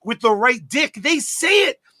straight with the right dick. They say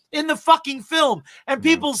it in the fucking film, and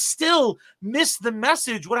people still miss the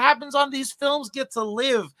message. What happens on these films get to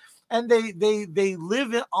live, and they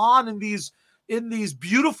live it on in these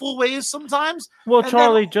beautiful ways sometimes. Well,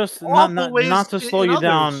 Charlie, just not to slow you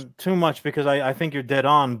down too much, because I think you're dead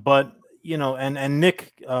on, but and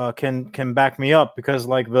Nick can back me up, because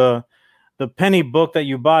like the penny book that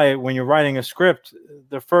you buy when you're writing a script,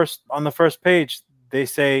 on the first page they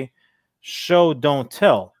say show don't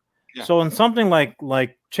tell. Yeah. So in something like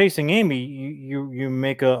Chasing Amy, you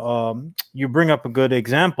make you bring up a good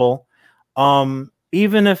example.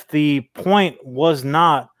 Even if the point was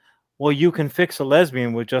not, well, you can fix a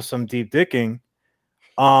lesbian with just some deep dicking.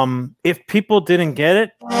 If people didn't get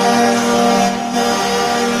it.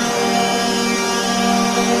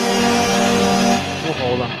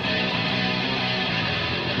 Hold on.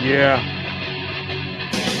 Yeah.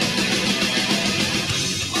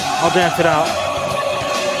 I'll dance it out.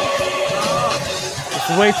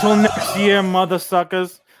 Just wait till next year, mother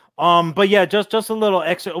suckers. But yeah, just a little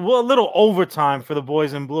extra, a little overtime for the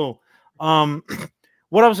boys in blue.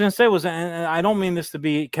 What I was gonna say was, and I don't mean this to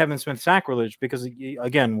be Kevin Smith sacrilege, because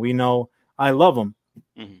again, we know I love him.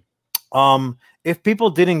 Mm-hmm. If people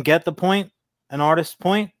didn't get the point, an artist's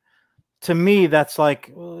point, to me, that's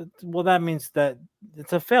like, well, that means that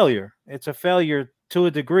it's a failure. It's a failure to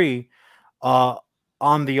a degree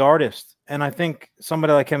on the artist, and I think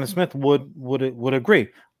somebody like Kevin Smith would agree.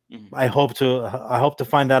 Mm-hmm. I hope to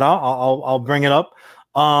find that out. I'll bring it up.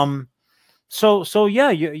 So yeah,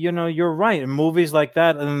 you're right. In movies like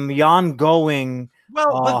that, and the ongoing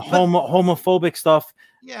homophobic stuff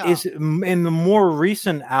is in the more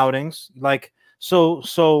recent outings. Like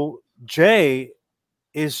so Jay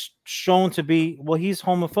is shown to be, well, he's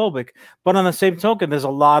homophobic, but on the same token, there's a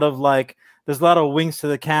lot of winks to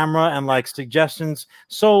the camera and like suggestions.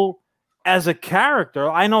 So as a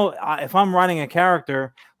character, I know if I'm writing a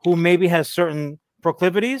character who maybe has certain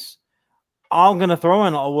proclivities, I'm gonna throw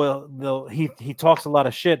in, he talks a lot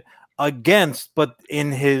of shit against, but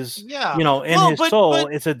in his soul,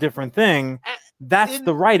 it's a different thing. That's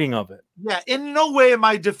the writing of it. Yeah, in no way am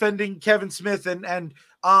I defending Kevin Smith, and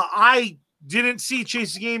I didn't see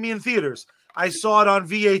Chasing Amy in theaters. I saw it on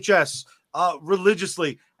VHS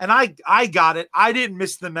religiously, and I got it. I didn't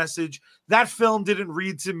miss the message. That film didn't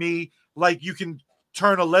read to me like you can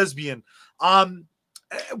turn a lesbian.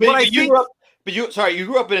 But you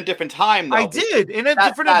grew up in a different time, though. I did in a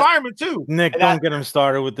different environment too. Nick, don't get him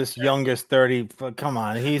started with this youngest 30. Come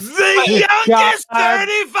on, he's the youngest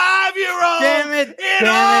 35-year-old in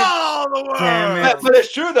all the world. But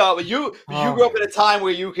it's true though. You grew up in a time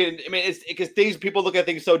where you can. I mean, it's because people look at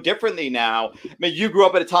things so differently now. I mean, you grew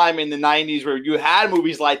up at a time in the '90s where you had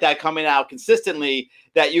movies like that coming out consistently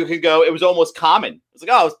that you could go. It was almost common. It's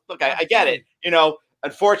like, oh, okay, I get it. You know.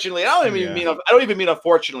 Unfortunately, I don't even mean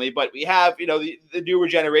unfortunately, but we have, you know, the newer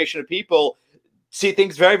generation of people see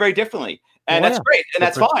things very, very differently, and that's great, and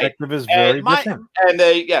that's fine. Perspective is very different. And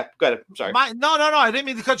they, go ahead. I'm sorry. No, I didn't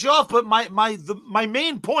mean to cut you off, but my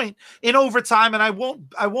main point in overtime, and I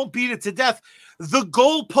won't beat it to death. The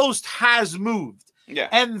goalpost has moved,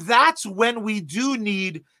 and that's when we do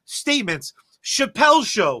need statements. Chappelle's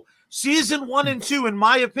Show, season 1 and 2, in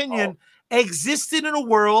my opinion, existed in a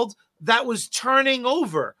world that was turning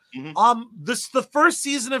over. The first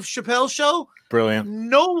season of Chappelle's Show, brilliant.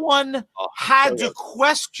 No one had to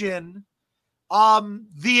question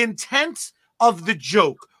the intent of the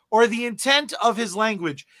joke or the intent of his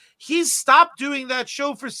language. He's stopped doing that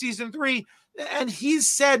show for season 3, and he's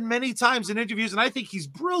said many times in interviews, and I think he's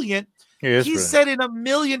brilliant. He's said in a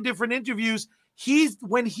million different interviews,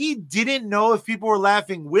 when he didn't know if people were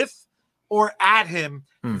laughing with or at him,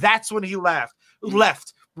 that's when he left.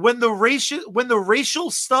 When the racial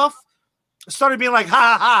stuff started being like,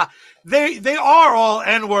 ha ha ha, they are all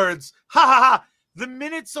N-words. Ha ha ha. The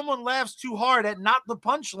minute someone laughs too hard at not the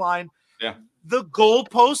punchline, the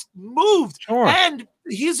goalpost moved. Sure. And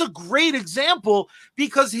he's a great example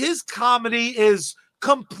because his comedy is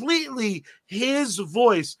completely his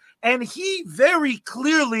voice. And he very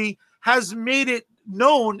clearly has made it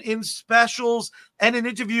known in specials and in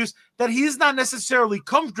interviews that he's not necessarily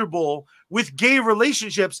comfortable with gay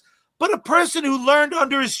relationships, but a person who learned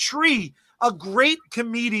under his tree, a great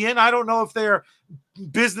comedian. I don't know if their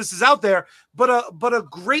business is out there, but a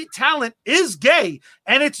great talent is gay,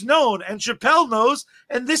 and it's known, and Chappelle knows,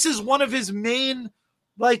 and this is one of his main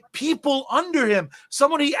people under him,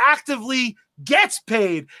 someone he actively gets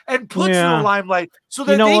paid and puts in the limelight so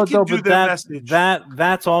that they can do their message.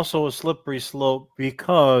 That's also a slippery slope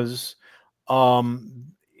because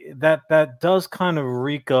that does kind of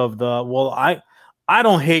reek of I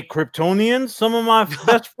don't hate Kryptonians. Some of my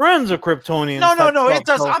best friends are Kryptonians. No, it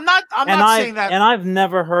does. I'm not saying that. And I've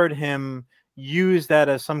never heard him use that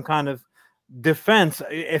as some kind of defense.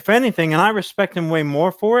 If anything, and I respect him way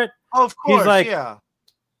more for it. Of course, he's like,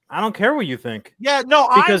 I don't care what you think. Yeah, no,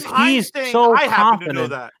 because he's so I happen to know confident.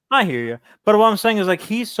 that. I hear you, but what I'm saying is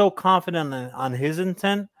he's so confident on his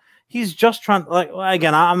intent. He's just trying.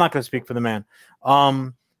 Again, I'm not going to speak for the man.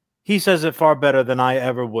 He says it far better than I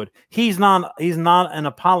ever would. He's not an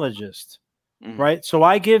apologist, right? So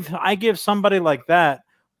I give somebody like that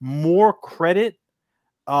more credit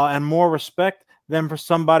and more respect than for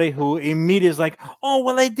somebody who immediately is like, oh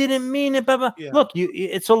well, I didn't mean it. Blah, blah. Yeah. Look,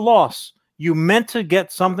 it's a loss. You meant to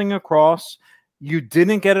get something across. You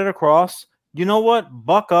didn't get it across. You know what?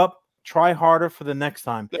 Buck up. Try harder for the next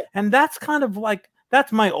time. Yeah. And that's kind of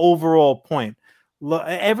that's my overall point.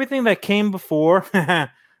 Everything that came before,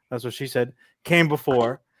 that's what she said, came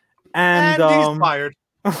before. And he's fired.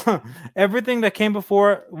 Everything that came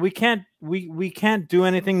before, we can't do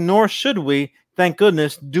anything, nor should we, thank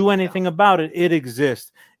goodness, do anything about it. It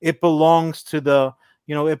exists. It belongs to the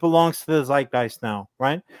zeitgeist now,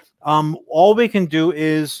 right? All we can do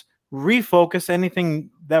is refocus anything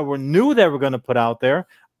that we're going to put out there,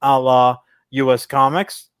 a la US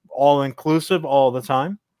Comics, all inclusive all the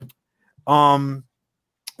time.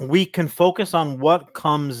 We can focus on what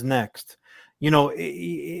comes next. You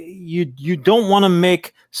don't want to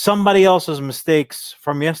make somebody else's mistakes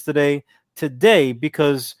from yesterday today,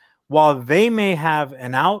 because while they may have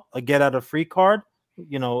a get out of free card,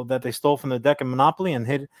 that they stole from the deck in Monopoly and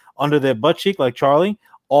hid under their butt cheek like Charlie.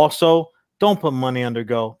 Also, don't put money under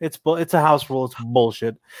go. It's a house rule. It's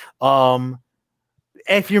bullshit.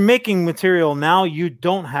 If you're making material now, you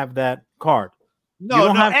don't have that card. No, you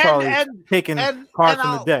don't have Charlie taking cards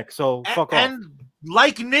from the deck. So fuck off. And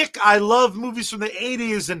like Nick, I love movies from the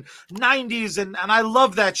 80s and 90s, and I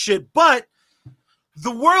love that shit. But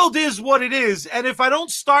the world is what it is. And if I don't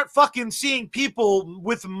start fucking seeing people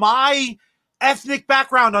with my ethnic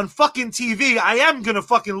background on fucking TV, I am gonna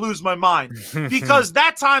fucking lose my mind, because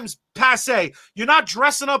that time's passe. You're not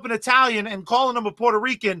dressing up an Italian and calling him a Puerto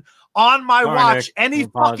Rican on my watch Nick, any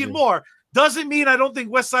fucking more. Doesn't mean I don't think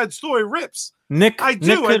West Side Story rips. Nick, I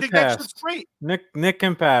do. I think pass. That shit's great. Nick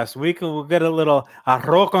can pass. We'll get a little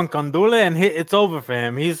arroz con condole and it's over for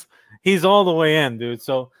him. He's all the way in, dude.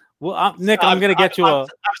 So Well, Nick, I'm gonna get you I'm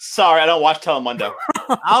sorry, I don't watch Telemundo.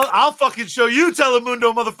 I'll fucking show you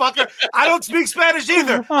Telemundo, motherfucker. I don't speak Spanish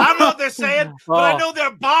either. I don't know what they're saying, but I know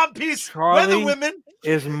they're bomb piece weather women.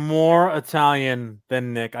 Is more Italian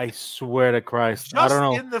than Nick. I swear to Christ. Just I don't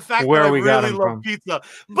know in the fact where that I we got really him love from. pizza.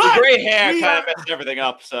 The But gray hair kind of messed everything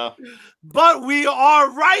up. So, but we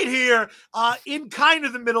are right here in kind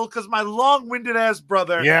of the middle because my long-winded ass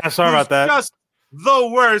brother. Yeah, sorry about that. Just the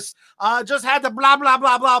worst. Just had to blah blah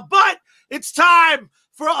blah blah. But it's time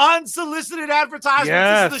for unsolicited advertisements.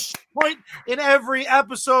 Yes. This is the point in every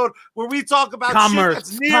episode where we talk about shit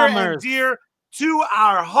that's near and dear to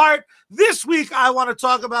our heart. This week, I want to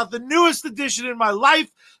talk about the newest addition in my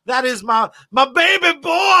life. That is my baby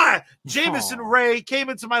boy, Jameson Ray, came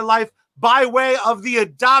into my life by way of the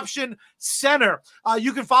Adoption Center.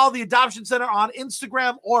 You can follow the Adoption Center on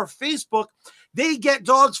Instagram or Facebook. They get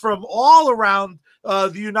dogs from all around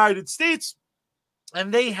the United States,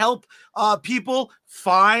 and they help people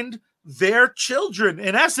find their children.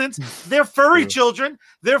 In essence, they're furry children.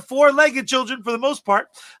 They're four-legged children for the most part,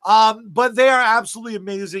 but they are absolutely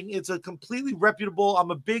amazing. It's a completely reputable. I'm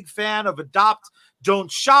a big fan of Adopt, Don't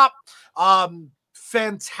Shop.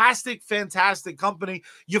 Fantastic company.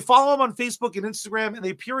 You follow them on Facebook and Instagram, and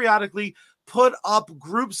they periodically put up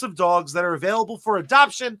groups of dogs that are available for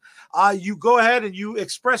adoption. You go ahead and you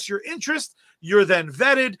express your interest. You're then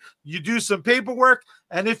vetted. You do some paperwork,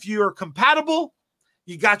 and if you're compatible,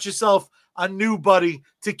 you got yourself a new buddy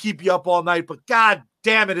to keep you up all night. But God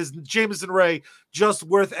damn it, is Jameson Ray just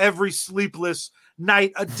worth every sleepless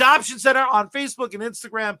night. Adoption Center on Facebook and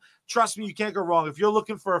Instagram. Trust me, you can't go wrong. If you're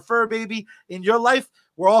looking for a fur baby in your life,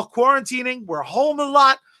 we're all quarantining. We're home a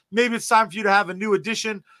lot. Maybe it's time for you to have a new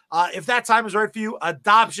addition. If that time is right for you,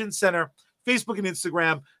 Adoption Center, Facebook and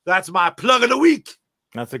Instagram. That's my plug of the week.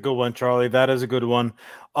 That's a good one, Charlie. That is a good one.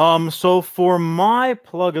 So for my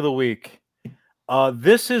plug of the week,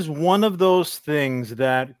 this is one of those things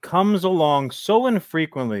that comes along so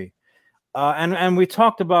infrequently. And we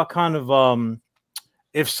talked about kind of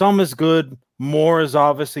if some is good, more is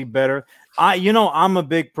obviously better. I'm a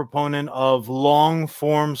big proponent of long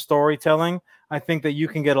form storytelling. I think that you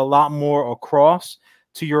can get a lot more across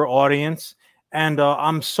to your audience. And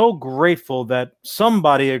I'm so grateful that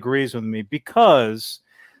somebody agrees with me because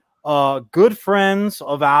good friends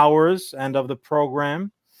of ours and of the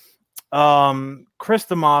program, Chris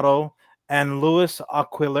D'Amato and Louis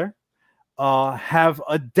Aquilar, have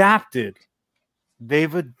adapted.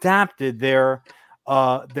 They've adapted their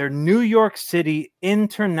New York City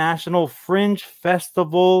International Fringe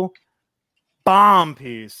Festival bomb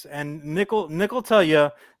piece. And Nick will tell you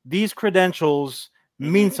these credentials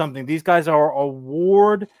mean something. These guys are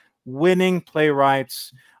award-winning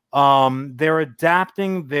playwrights. They're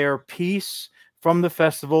adapting their piece from the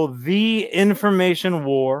festival, The Information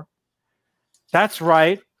War. That's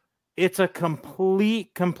right. It's a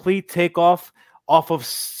complete takeoff off of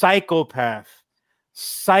Psychopath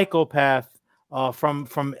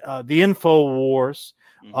from the Info Wars.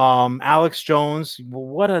 Alex Jones,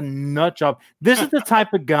 what a nut job. This is the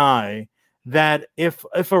type of guy that if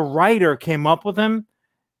a writer came up with him,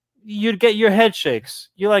 you'd get your head shakes.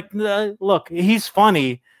 You're like, look, he's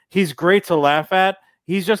funny. He's great to laugh at.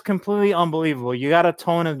 He's just completely unbelievable. You got to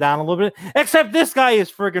tone him down a little bit. Except this guy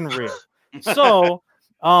is friggin' real. So,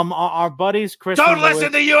 our buddies, Chris. Don't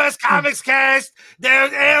listen to U.S. Comics Cast.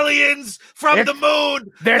 There's aliens from the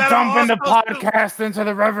moon. They're dumping the podcast into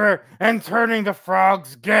the river and turning the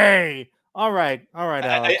frogs gay. All right,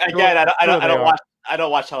 Alex. I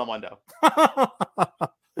don't watch Telemundo.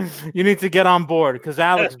 You need to get on board because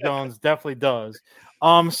Alex Jones definitely does.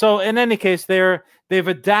 So in any case, they've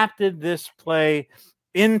adapted this play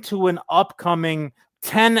into an upcoming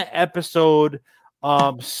 10-episode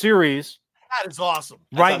series. That is awesome.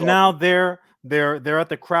 Right now, they're at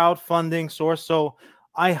the crowdfunding source. So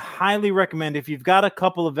I highly recommend, if you've got a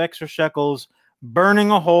couple of extra shekels burning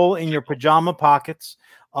a hole in your pajama pockets,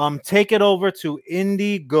 take it over to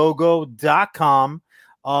Indiegogo.com.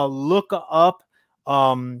 Look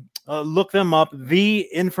them up. The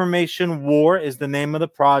Information War is the name of the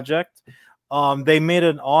project. They made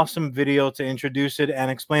an awesome video to introduce it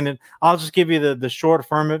and explain it. I'll just give you the short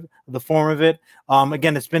form of it.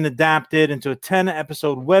 Again, it's been adapted into a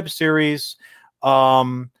 10-episode web series.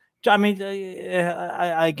 I'm going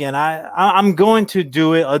to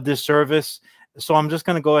do it a disservice, so I'm just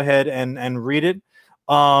going to go ahead and read it.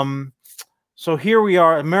 So here we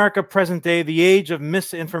are, America present day, the age of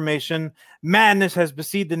misinformation. Madness has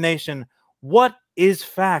besieged the nation. What is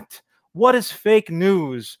fact? What is fake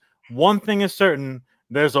news? One thing is certain,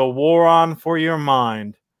 there's a war on for your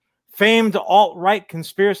mind. Famed alt-right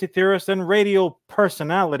conspiracy theorist and radio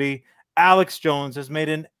personality Alex Jones has made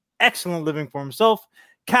an excellent living for himself,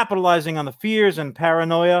 capitalizing on the fears and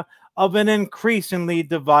paranoia of an increasingly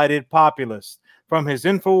divided populace. From his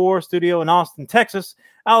InfoWars studio in Austin, Texas,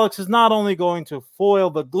 Alex is not only going to foil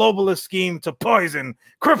the globalist scheme to poison,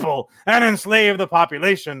 cripple, and enslave the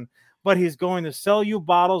population, but he's going to sell you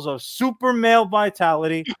bottles of super male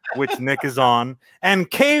vitality, which Nick is on,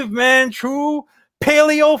 and caveman true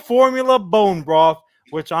paleo formula bone broth,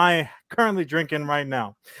 which I currently drinking right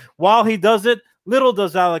now. While he does it, little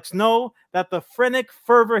does Alex know that the frenetic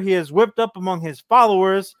fervor he has whipped up among his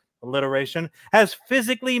followers, alliteration, has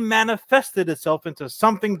physically manifested itself into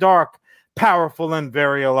something dark, powerful, and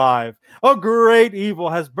very alive. A great evil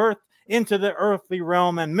has birthed into the earthly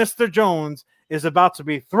realm, and Mr. Jones is about to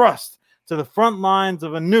be thrust to the front lines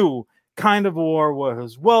of a new kind of war where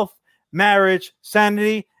his wealth, marriage,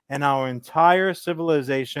 sanity, and our entire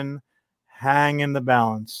civilization hang in the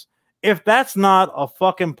balance. If that's not a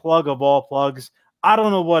fucking plug of all plugs, I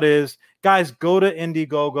don't know what is. Guys, go to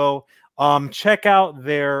Indiegogo. Check out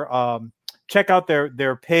their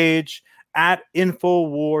page at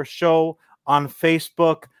InfoWar Show on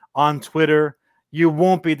Facebook, on Twitter. You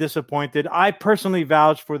won't be disappointed. I personally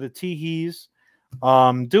vouch for the Teehees.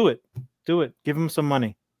 Do it. Give them some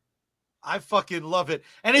money. I fucking love it.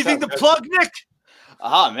 Anything to plug, Nick?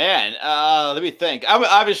 Oh man, let me think. I'm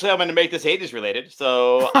going to make this 80s related,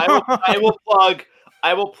 so I will plug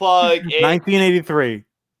 1983.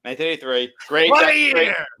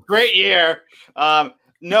 1983. Great year.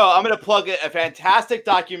 No, I'm going to plug a fantastic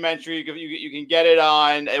documentary. You can get it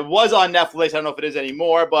on. It was on Netflix. I don't know if it is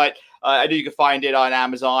anymore, but I know you can find it on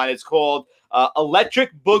Amazon. It's called Electric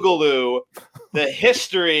Boogaloo: The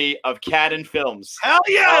History of Cannon Films. Hell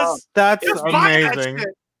yes, that's amazing.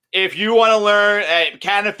 If you want to learn,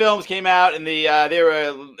 Cannon Films came out in the they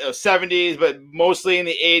were 70s, but mostly in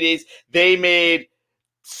the 80s. They made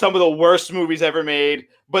some of the worst movies ever made,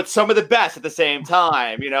 but some of the best at the same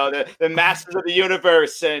time. You know, the Masters of the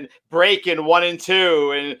Universe and Breakin' 1 and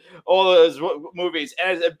 2 and all those movies.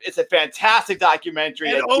 And it's a fantastic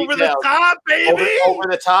documentary. And over the top, baby. Over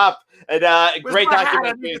the top. And great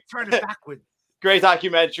documentary. Turn it backward. Great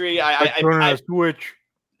documentry. I switch.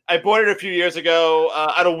 I bought it a few years ago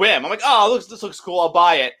at a whim. I'm like, oh, this looks cool. I'll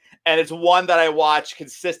buy it. And it's one that I watch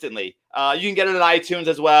consistently. You can get it on iTunes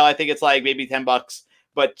as well. I think it's like maybe $10.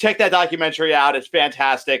 But check that documentary out. It's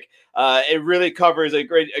fantastic. It really covers a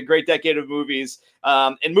great decade of movies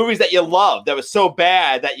and movies that you love that was so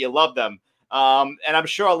bad that you love them. And I'm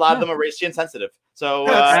sure a lot of them are racially insensitive. So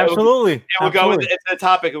absolutely, we'll go into the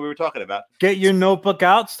topic that we were talking about. Get your notebook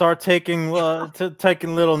out. Start taking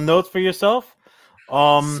taking little notes for yourself.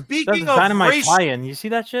 Speaking of Dynamite tie-in, you see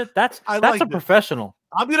that shit? That's a professional.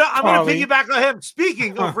 I'm gonna piggyback on him.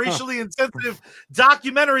 Speaking of racially insensitive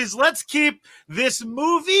documentaries, let's keep this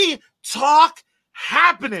movie talk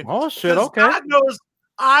happening. Oh shit! Okay. God knows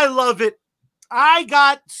I love it. I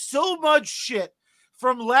got so much shit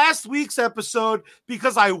from last week's episode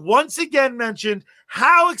because I once again mentioned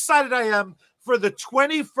how excited I am for the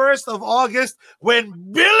 21st of August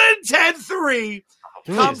when Bill and Ted 3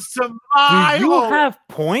 comes to my Do you home. have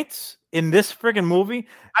points in this friggin' movie?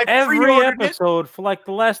 Every episode for like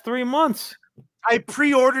the last 3 months. I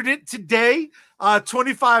pre-ordered it today.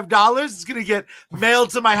 $25. It's gonna get mailed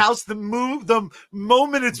to my house the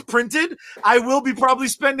moment it's printed. I will be probably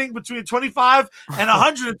spending between $25 and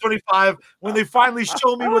 $125 when they finally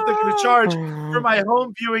show me what they're gonna charge for my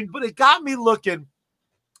home viewing. But it got me looking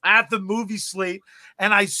at the movie slate,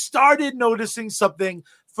 and I started noticing something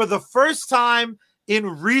for the first time in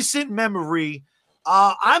recent memory.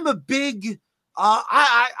 I'm a big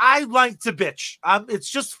I like to bitch. It's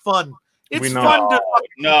just fun. It's fun to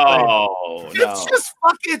It's just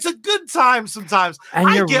fucking. It's a good time sometimes.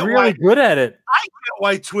 And you're really good at it. I get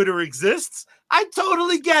why Twitter exists. I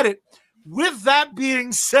totally get it. With that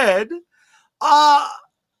being said,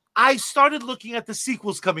 I started looking at the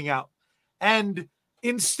sequels coming out, and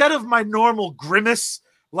instead of my normal grimace,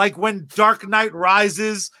 like when Dark Knight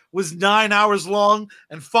Rises was 9 hours long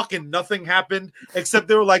and fucking nothing happened, except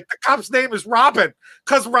they were like, the cop's name is Robin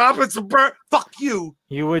because Robin's a bird. Fuck you.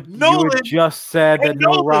 You would just said that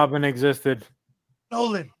no Robin existed.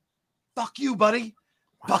 Nolan, fuck you, buddy.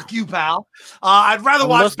 Fuck you, pal. I'd rather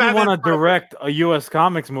watch Batman. Unless you want to direct a U.S.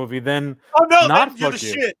 Comics movie, then you're the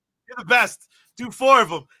shit. You're the best. Do 4 of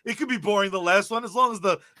them. It could be boring, the last one, as long as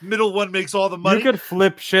the middle one makes all the money. You could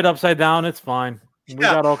flip shit upside down. It's fine. We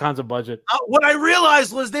got all kinds of budget. What I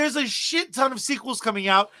realized was there's a shit ton of sequels coming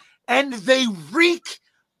out, and they reek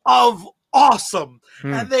of awesome.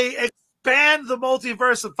 And they expand the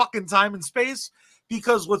multiverse of fucking time and space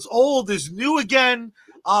because what's old is new again.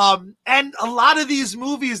 And a lot of these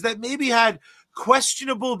movies that maybe had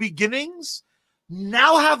questionable beginnings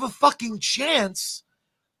now have a fucking chance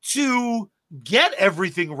to get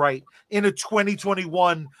everything right in a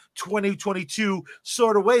 2021, 2022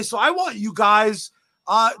 sort of way. So I want you guys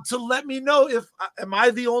to let me know if am I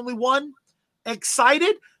the only one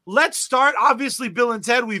excited? Let's start. Obviously, Bill and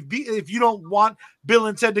Ted. If you don't want Bill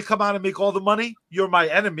and Ted to come out and make all the money, you're my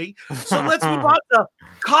enemy. So let's move on to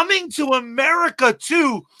Coming to America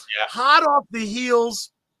 2, hot off the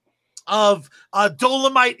heels of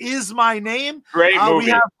Dolomite Is My Name. Great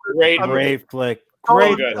movie. Great flick.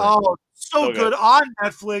 Great. Good. Oh, so good on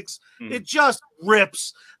Netflix. Mm. It just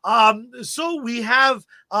rips. So we have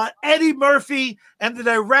Eddie Murphy and the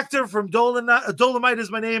director from Dolomite Is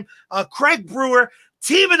My Name, Craig Brewer,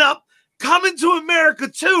 teaming up, Coming to America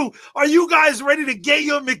 2. Are you guys ready to get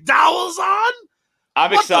your McDowells on?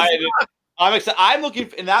 I'm excited. I'm excited. I'm looking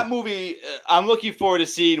in that movie. I'm looking forward to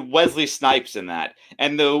seeing Wesley Snipes in that,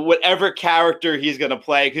 and whatever character he's going to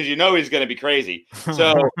play, because he's going to be crazy.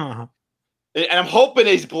 So, and I'm hoping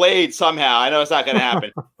he's Blade somehow. I know it's not going to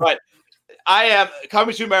happen, but I am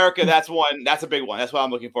Coming to America. That's one. That's a big one. That's what I'm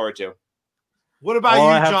looking forward to. What about All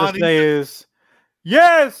you, I have Johnny? to say is,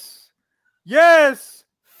 yes,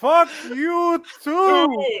 fuck you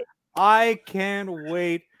too. I can't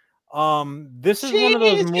wait. This is one of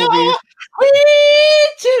those movies.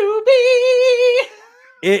 To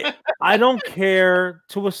be. I don't care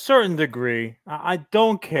to a certain degree. I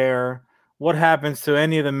don't care what happens to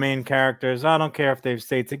any of the main characters. I don't care if they've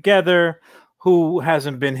stayed together, who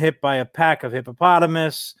hasn't been hit by a pack of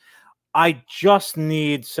hippopotamus. I just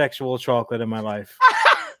need sexual chocolate in my life.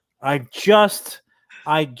 I just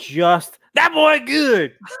that boy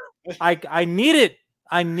good. I need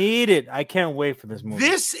it. I can't wait for this movie.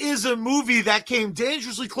 This is a movie that came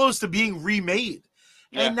dangerously close to being remade.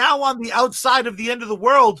 Yeah. And now on the outside of the end of the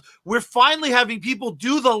world, we're finally having people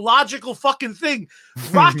do the logical fucking thing.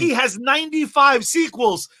 Rocky has 95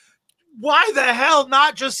 sequels. Why the hell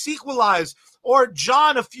not just sequelize? Or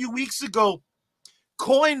John, a few weeks ago,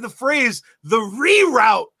 coined the phrase, the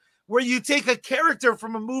reroute, where you take a character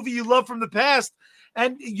from a movie you love from the past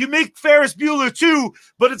and you make Ferris Bueller 2,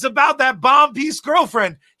 but it's about that bomb piece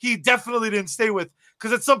girlfriend he definitely didn't stay with.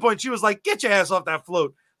 Because at some point she was like, get your ass off that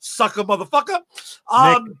float, sucker motherfucker.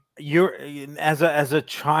 Nick, you're as a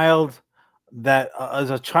child of the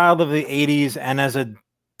 80s and as a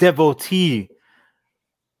devotee,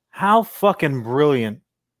 how fucking brilliant.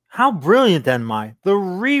 How brilliant am I? The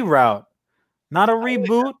reroute. Not a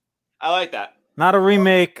reboot. I like that. Not a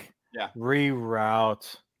remake. Yeah.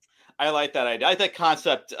 Reroute. I like that idea. I like that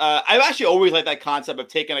concept. I've actually always liked that concept of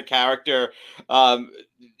taking a character,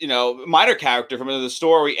 minor character from the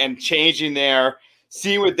story and changing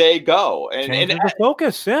seeing where they go. And the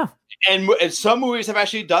focus, yeah. And some movies have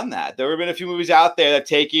actually done that. There have been a few movies out there that have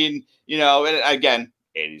taken, and again,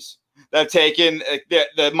 80s, that have taken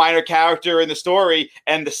the minor character in the story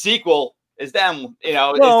and the sequel is them, is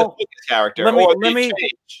the character.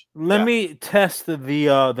 Let me test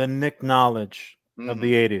the Nick knowledge of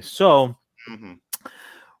the 80s. So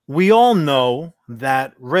we all know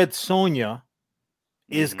that Red Sonja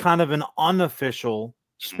is kind of an unofficial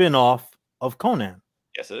spin-off of Conan.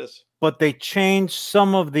 Yes, it is. But they changed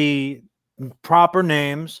some of the proper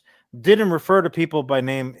names, didn't refer to people by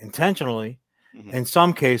name intentionally in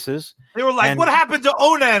some cases. They were like, what happened to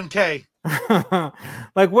Onan K?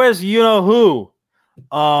 Like, where's you-know-who?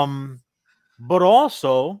 But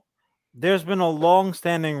also, there's been a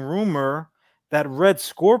long-standing rumor that Red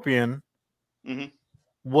Scorpion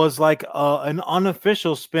was like an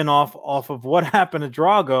unofficial spin-off off of What Happened to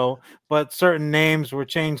Drago, but certain names were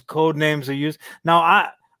changed, code names are used. Now,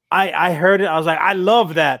 I heard it. I was like, I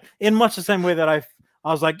love that. In much the same way that I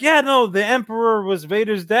was like, yeah, no, the Emperor was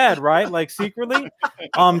Vader's dad, right? Like, secretly.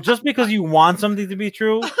 Just because you want something to be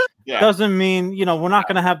true doesn't mean, we're not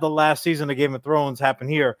going to have the last season of Game of Thrones happen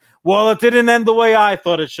here. Well, it didn't end the way I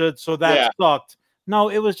thought it should, so that sucked. No,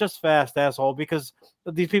 it was just fast, asshole, because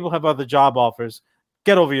these people have other job offers.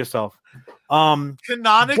 Get over yourself.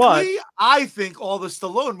 Canonically, I think all the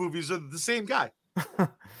Stallone movies are the same guy.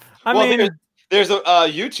 I mean, there's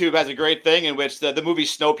YouTube has a great thing in which the movie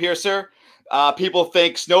Snowpiercer, people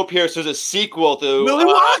think Snowpiercer is a sequel to Willy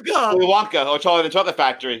Wonka or Charlie and the Chocolate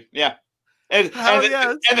Factory. Yeah. And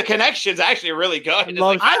the connection's actually really good.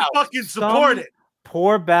 I fucking support it.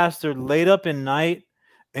 Poor bastard laid up in night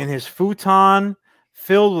in his futon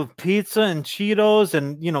filled with pizza and Cheetos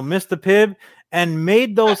and, Mr. Pibb, and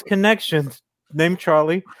made those connections, named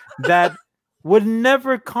Charlie, that would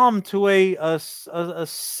never come to a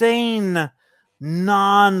sane,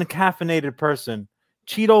 non-caffeinated person.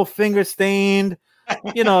 Cheeto finger stained,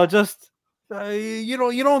 just you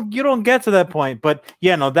don't get to that point. But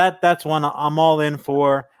yeah, no, that's one I'm all in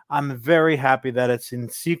for. I'm very happy that it's in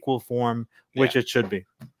sequel form, which it should be.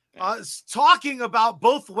 Talking about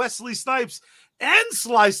both Wesley Snipes and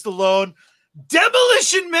Sly Stallone,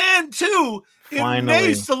 Demolition Man 2. In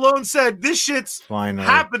May, Stallone said, this shit's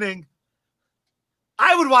happening.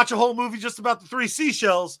 I would watch a whole movie just about the 3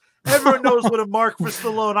 seashells. Everyone knows what a mark for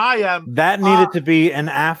Stallone I am. That needed to be an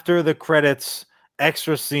after the credits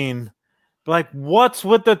extra scene. Like, what's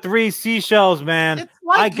with the 3 seashells, man? It's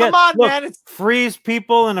like, come on, man. It's freeze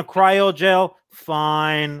people in a cryo jail.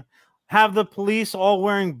 Fine. Have the police all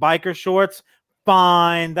wearing biker shorts.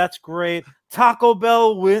 Fine. That's great. Taco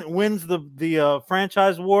Bell wins the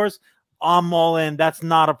franchise wars. I'm all in. That's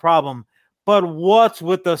not a problem. But what's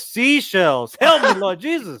with the seashells? Help me, Lord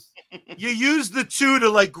Jesus. You use the 2 to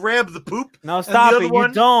like grab the poop. No, stop it.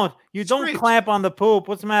 You don't clamp on the poop. Two.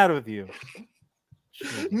 What's the matter with you?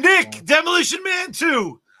 Nick, Demolition Man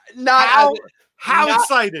 2. How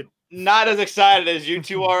excited? Not as excited as you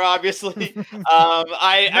two are, obviously.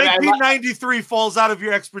 1993 falls out of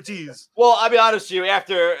your expertise. Well, I'll be honest with you.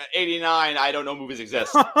 After '89, I don't know movies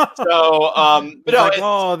exist. So, but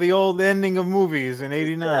no, the old ending of movies in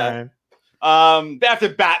 '89. After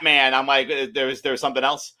Batman, I'm like, there's something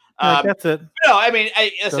else. That's it. No, I mean,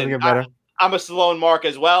 listen, I'm a Stallone mark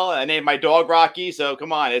as well. I named my dog Rocky, so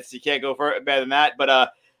come on, you can't go better than that.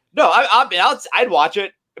 But no, I'd watch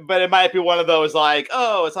it, but it might be one of those like,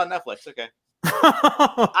 oh, it's on Netflix. Okay.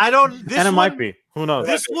 It might be. Who knows?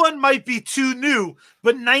 This one might be too new,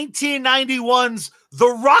 but 1991's The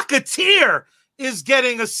Rocketeer is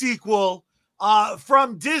getting a sequel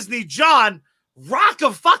from Disney. John,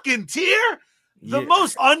 Rock-a-fucking-teer? The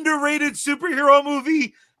most underrated superhero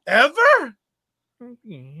movie ever?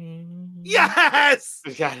 Yes.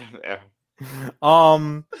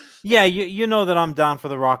 Yeah, you know that I'm down for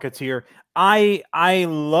The Rocketeer. I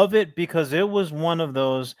love it because it was one of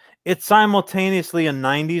those. It's simultaneously a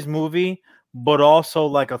 90s movie, but also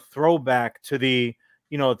like a throwback to the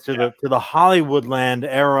to the Hollywoodland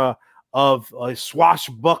era of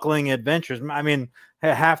swashbuckling adventures. I mean,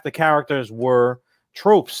 half the characters were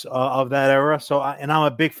tropes of that era. So, and I'm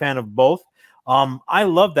a big fan of both. I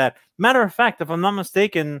love that. Matter of fact, if I'm not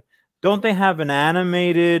mistaken, don't they have an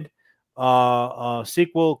animated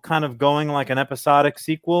sequel kind of going, like an episodic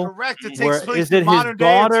sequel? Correct. It takes place is it in modern his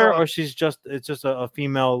daughter, day, or it's just a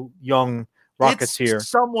female young Rocketeer? It's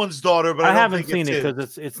someone's daughter, but I haven't seen it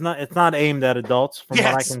because it's not aimed at adults from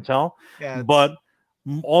what I can tell. Yeah, but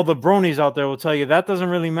all the bronies out there will tell you that doesn't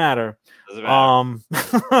really matter. Doesn't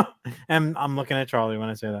matter. And I'm looking at Charlie when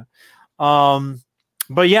I say that.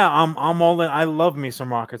 But yeah, I'm all in. I love me some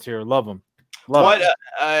Rocketeer. Love him.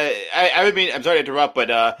 I would mean, I'm sorry to interrupt, but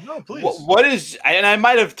no, please. What is, and I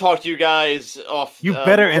might have talked to you guys off. You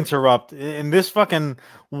better interrupt in this fucking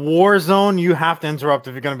war zone. You have to interrupt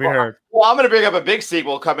if you're going to be heard. Well, I'm going to bring up a big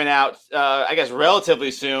sequel coming out, I guess,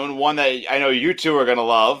 relatively soon. One that I know you two are going to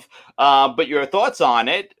love. But your thoughts on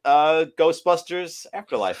it? Ghostbusters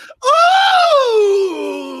Afterlife.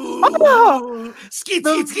 Oh,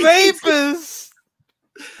 the vapors.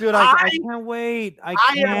 Dude, I can't wait. I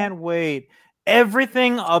can't wait.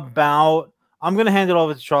 Everything about, I'm going to hand it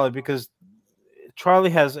over to Charlie because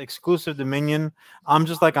Charlie has exclusive dominion. I'm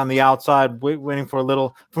just like on the outside waiting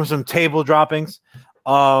for some table droppings.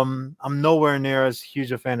 I'm nowhere near as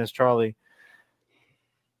huge a fan as Charlie.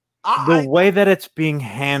 The way that it's being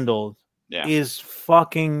handled is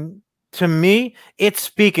fucking, to me, it's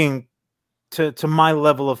speaking to my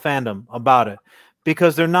level of fandom about it,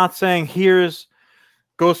 because they're not saying here's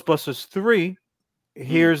Ghostbusters 3.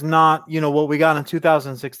 Here's not, what we got in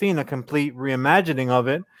 2016, a complete reimagining of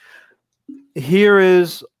it. Here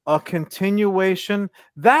is a continuation.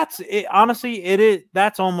 That's it. Honestly, it is.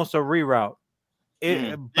 That's almost a reroute.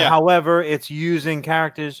 However, it's using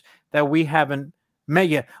characters that we haven't met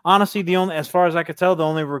yet. Honestly, as far as I could tell, the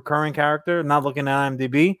only recurring character, not looking at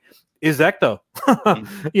IMDb, is Ecto.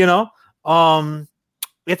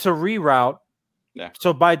 It's a reroute. Yeah.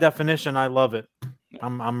 So by definition, I love it.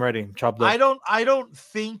 I'm ready. Chopped up. I don't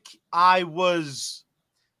think I was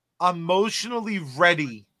emotionally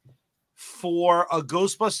ready for a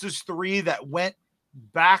Ghostbusters 3 that went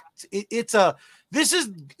back. It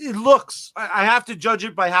looks, I have to judge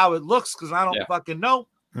it by how it looks because I don't fucking know.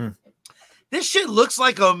 This shit looks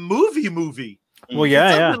like a movie. Well, it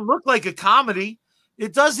doesn't look like a comedy.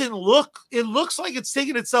 It looks like it's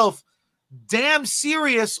taking itself damn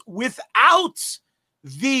serious without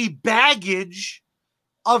the baggage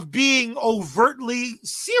of being overtly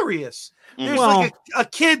serious. There's like a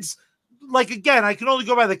kid's like, again, I can only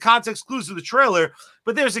go by the context clues of the trailer,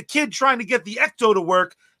 but there's a kid trying to get the Ecto to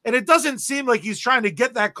work, and it doesn't seem like he's trying to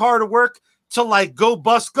get that car to work to like go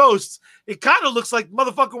bust ghosts. It kind of looks like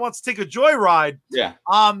motherfucker wants to take a joyride. Yeah.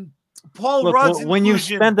 Paul Rudd's when you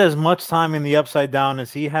inclusion- spend as much time in the Upside Down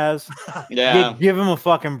as he has, give him a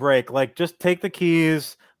fucking break. Like, just take the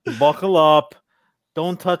keys, buckle up,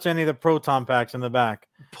 don't touch any of the proton packs in the back.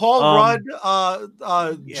 Paul Rudd,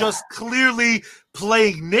 just clearly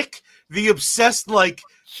playing Nick, the obsessed like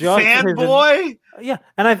fanboy. Yeah,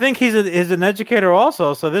 and I think he's an educator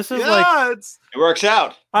also. So this is it works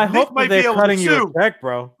out. I hope that they're cutting you a check,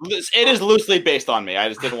 bro. It is loosely based on me. I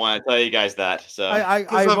just didn't want to tell you guys that. So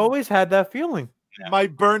I've always had that feeling. My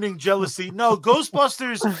burning jealousy. No,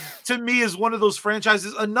 Ghostbusters to me is one of those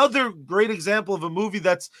franchises. Another great example of a movie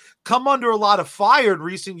that's come under a lot of fire in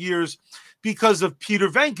recent years because of Peter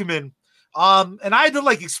Venkman. And I had to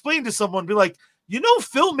like explain to someone, be like,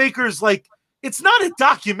 filmmakers, like, it's not a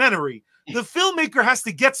documentary. The filmmaker has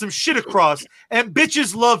to get some shit across, and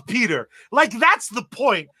bitches love Peter. Like, that's the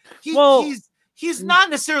point. He's not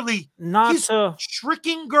necessarily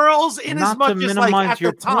tricking girls in as much as like at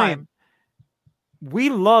the time.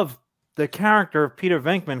 We love the character of Peter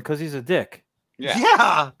Venkman because he's a dick.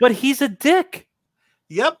 Yeah. But he's a dick.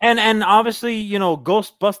 Yep. And obviously,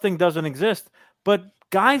 ghost busting doesn't exist. But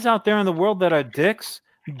guys out there in the world that are dicks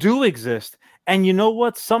do exist. And you know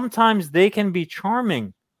what? Sometimes they can be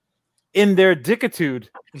charming in their dickitude.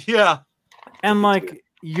 Yeah. And like,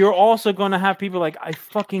 you're also going to have people like, I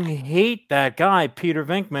fucking hate that guy, Peter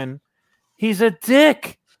Venkman. He's a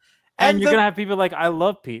dick. And you're gonna have people like, I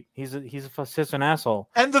love Pete. He's an asshole.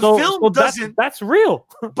 And the film doesn't. That's real.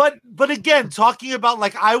 but again, talking about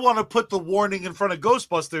like, I want to put the warning in front of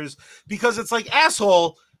Ghostbusters because it's like,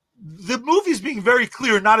 asshole. The movie's being very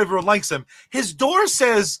clear. Not everyone likes him. His door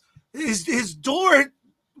says his door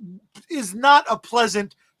is not a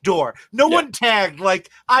pleasant door. No one tagged like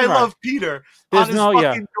I love Peter. There's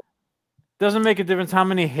door. Doesn't make a difference how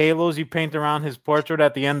many halos you paint around his portrait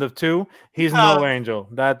at the end of 2. He's no angel.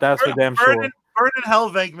 That's for damn sure. Burn in hell,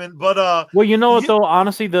 Venkman. But well, you know what though?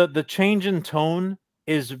 Honestly, the change in tone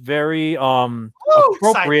is very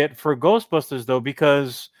appropriate for Ghostbusters though,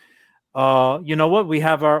 because you know what? We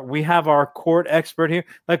have our court expert here.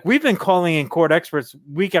 Like, we've been calling in court experts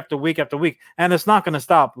week after week after week, and it's not going to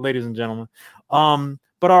stop, ladies and gentlemen.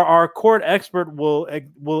 But our court expert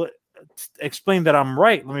will explain that I'm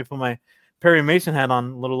right. Let me put my Perry Mason hat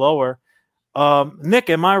on a little lower. Nick,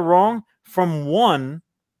 am I wrong? From 1,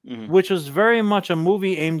 which was very much a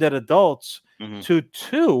movie aimed at adults, to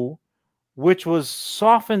 2, which was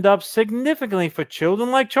softened up significantly for children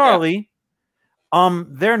like Charlie.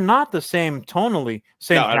 They're not the same tonally,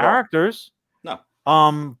 same characters. No.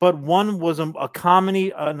 But 1 was a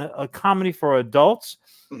comedy, a comedy for adults.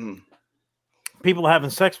 People having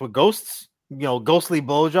sex with ghosts. Ghostly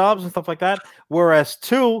blowjobs and stuff like that. Whereas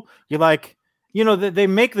 2, you're like, they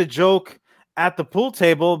make the joke at the pool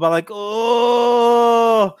table about like,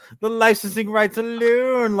 oh, the licensing rights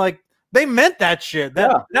alone. Like, they meant that shit.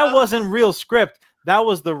 That wasn't real script. That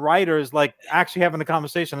was the writers like actually having a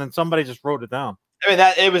conversation, and somebody just wrote it down. I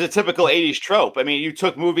mean, it was a typical 80s trope. I mean, you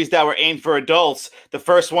took movies that were aimed for adults. The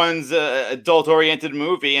first one's an adult-oriented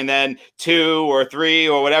movie, and then 2 or 3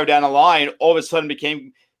 or whatever down the line, all of a sudden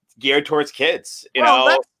became geared towards kids.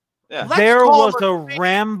 There was a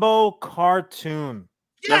Rambo cartoon.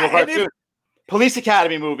 Police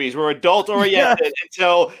Academy movies were adult oriented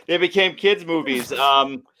until they became kids movies. There's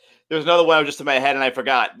another one just in my head and I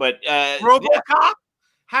forgot. But RoboCop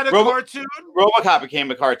had a cartoon. RoboCop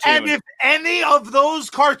became a cartoon. And if any of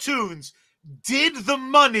those cartoons did the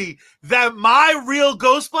money that My Real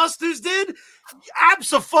Ghostbusters did,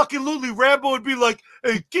 abso-fucking-lutely Rambo would be like,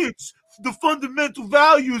 hey kids, the fundamental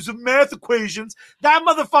values of math equations, that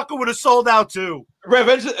motherfucker would have sold out too.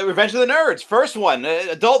 Revenge of the Nerds, first one,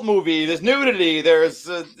 adult movie. There's nudity. There's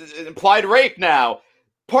implied rape now.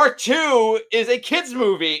 Part 2 is a kids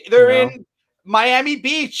movie. They're in Miami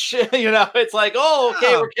Beach. It's like, oh,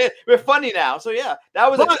 okay, we're funny now. So yeah,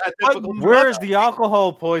 that was a typical. Where's the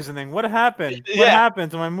alcohol poisoning? What happened? What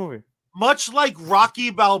happened to my movie? Much like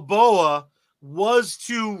Rocky Balboa was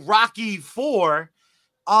to Rocky 4.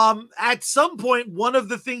 At some point, one of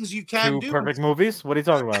the things you can do. Perfect movies? What are you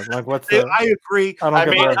talking about? Like, what's I agree.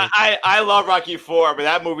 I love Rocky 4, but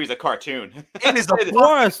that movie's a cartoon. It is Of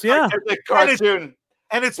course, yeah. It's a cartoon.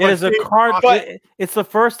 And it's a cartoon. It's the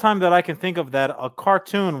first time that I can think of that a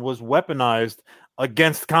cartoon was weaponized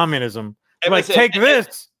against communism. Like, take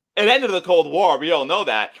this. It ended the Cold War. We all know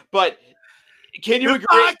that. But can you agree?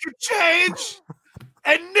 I can change,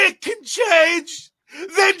 and Nick can change.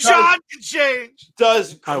 Then John can change.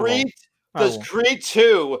 Does Creed Does Creed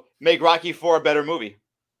 2 make Rocky 4 a better movie?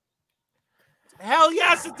 Hell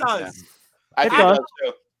yes, it does. I think it does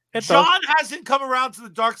too. John hasn't come around to the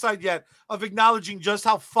dark side yet of acknowledging just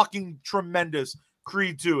how fucking tremendous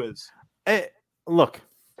Creed 2 is. Look,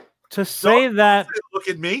 to say that. Look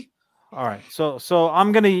at me. All right, so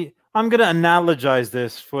I'm gonna analogize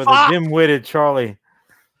this for the dim-witted Charlie.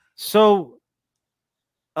 So,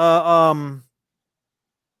 a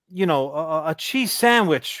cheese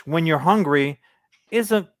sandwich when you're hungry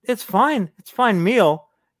it's fine. It's a fine meal.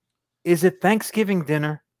 Is it Thanksgiving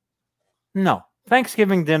dinner? No.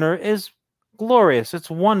 Thanksgiving dinner is glorious. It's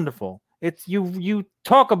wonderful. It's you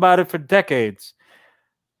talk about it for decades.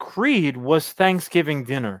 Creed was Thanksgiving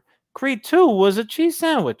dinner. Creed 2 was a cheese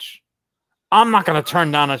sandwich. I'm not going to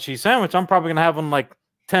turn down a cheese sandwich. I'm probably going to have one like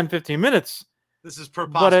 10, 15 minutes. This is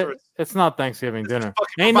preposterous. But it's not Thanksgiving dinner.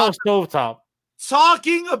 Ain't no stovetop.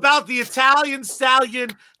 Talking about the Italian stallion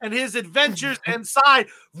and his adventures inside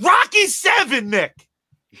Rocky 7, Nick.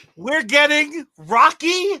 We're getting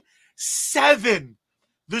Rocky 7.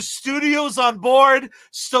 The studio's on board.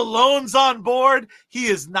 Stallone's on board. He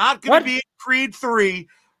is not going to be in Creed 3.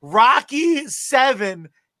 Rocky 7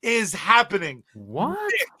 is happening.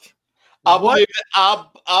 What? Nick,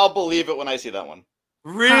 I'll believe it when I see that one.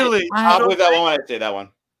 Really? I'll believe that one when I see that one.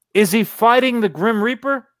 Is he fighting the Grim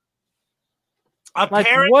Reaper?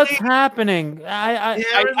 Apparently, like, what's happening? I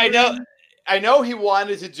know he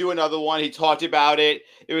wanted to do another one. He talked about it.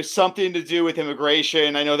 It was something to do with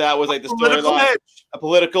immigration. I know that was like the storyline, a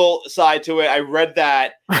political side to it. I read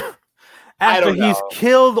that. After he's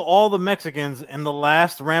killed all the Mexicans in the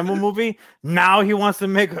last Rambo movie, now he wants to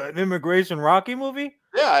make an immigration Rocky movie?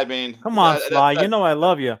 Yeah, I mean, come on, Sly. You know I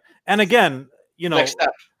love you. And again,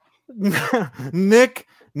 Nick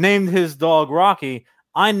named his dog Rocky.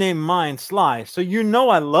 I named mine Sly. So you know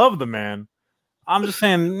I love the man. I'm just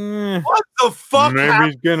saying, what the fuck? Maybe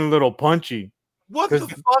he's getting a little punchy. What the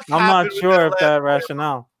fuck? I'm not sure if that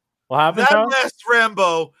rationale. What happened? That last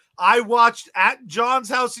Rambo, I watched at John's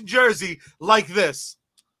house in Jersey like this.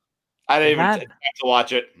 I didn't even have to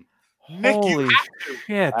watch it. Nick, holy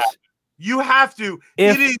shit! You have to.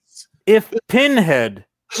 If Pinhead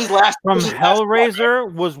from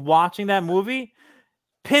Hellraiser was watching that movie,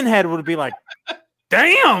 Pinhead would be like,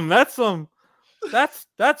 "Damn, that's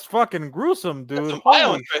fucking gruesome, dude."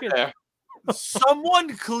 Holy shit. There.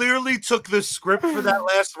 Someone clearly took the script for that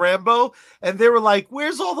last Rambo and they were like,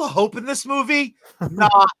 where's all the hope in this movie?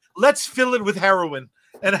 Nah, let's fill it with heroin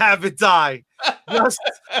and have it die. Just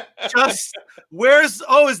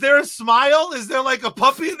is there a smile? Is there like a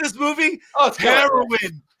puppy in this movie? Oh, it's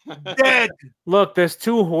heroin. Dead. Look, there's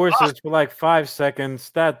two horses for like 5 seconds.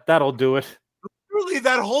 That'll do it. Really,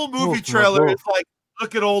 that whole movie trailer is like,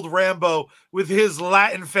 look at old Rambo with his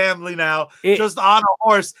Latin family now, just on a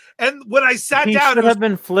horse. And when I sat down, he should have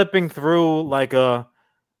been flipping through like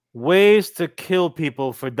ways to kill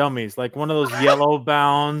people for dummies, like one of those yellow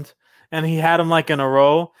bound, and he had them like in a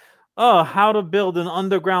row. How to build an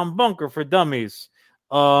underground bunker for dummies.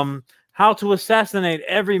 How to assassinate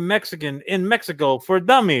every Mexican in Mexico for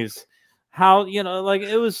dummies. How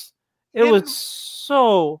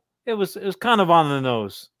it was kind of on the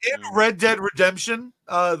nose. In Red Dead Redemption,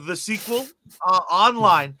 the sequel,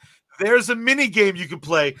 online, there's a mini game you can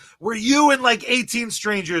play where you and like 18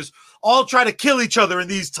 strangers all try to kill each other in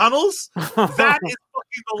these tunnels. That is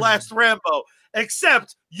fucking the last Rambo.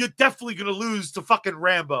 Except you're definitely gonna lose to fucking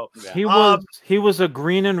Rambo. Yeah. He was a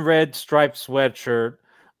green and red striped sweatshirt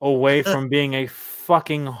away from being a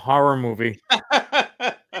fucking horror movie.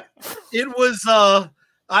 It was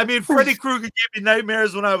Freddy Krueger gave me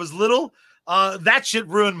nightmares when I was little. That shit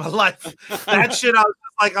ruined my life. That shit, I was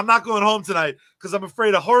like, I'm not going home tonight because I'm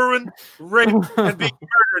afraid of heroin, rape, and being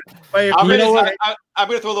murdered. I'm going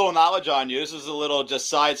to throw a little knowledge on you. This is a little just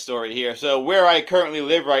side story here. So where I currently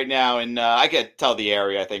live right now, and I can tell the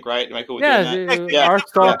area, I think, right? Am I cool with that? Yeah, our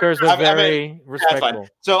stalkers are very respectful.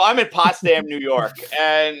 So I'm in Potsdam, New York,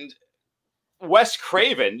 and Wes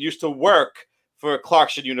Craven used to work for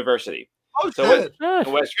Clarkson University. Oh, so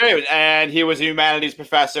Wes Craven, and he was a humanities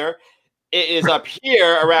professor. It is up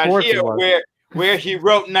here, around here, where he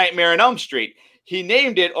wrote Nightmare on Elm Street. He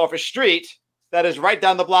named it off a street that is right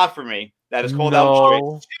down the block from me. That is called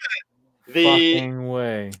Elm Street. Fucking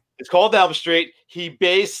way. It's called Elm Street. He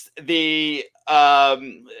based the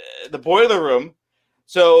boiler room.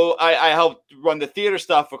 So I helped run the theater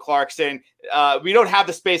stuff for Clarkson. We don't have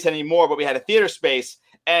the space anymore, but we had a theater space.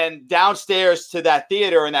 And downstairs to that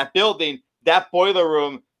theater in that building, that boiler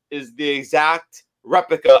room is the exact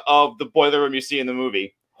replica of the boiler room you see in the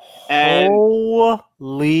movie. And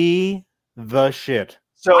holy the shit!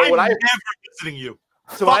 So I'm never visiting you.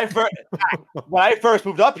 So when I first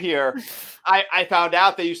moved up here, I found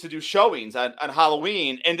out they used to do showings on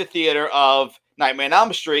Halloween in the theater of Nightmare on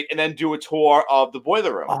Elm Street, and then do a tour of the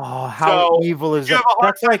boiler room. Oh, how evil is Did you that? have a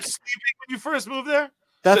hard That's time like sleeping when you first moved there?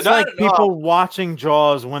 that's So, like no. people watching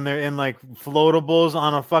Jaws when they're in like floatables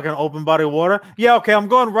on a fucking open body of water. Yeah, okay, I'm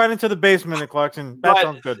going right into the basement, Clarkson. That But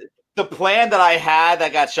sounds good. the plan that I had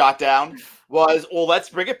that got shot down was, well, let's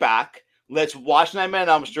bring it back. Let's watch Nightmare on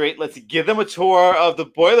Elm Street. Let's give them a tour of the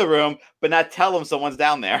boiler room, but not tell them someone's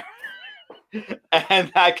down there.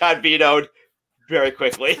 And that got vetoed very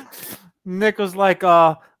quickly. Nick was like,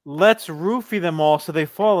 let's roofie them all so they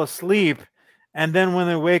fall asleep, and then when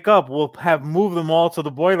they wake up, we'll have moved them all to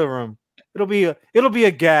the boiler room. It'll be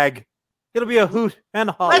a gag. It'll be a hoot and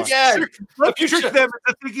a holler. Let's trick them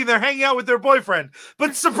into thinking they're hanging out with their boyfriend.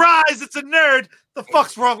 But surprise, it's a nerd. The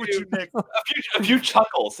fuck's wrong with you, Nick? A few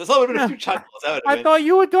chuckles. There's only been a few chuckles. I thought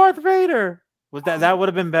you were Darth Vader. That would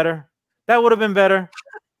have been better. That would have been better.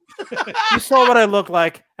 You saw what I look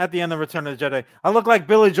like at the end of Return of the Jedi. I look like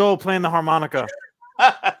Billy Joel playing the harmonica.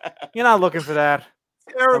 You're not looking for that.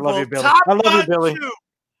 Terrible. I love you, Billy. Top I love Gun you, Billy. 2.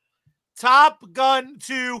 Top Gun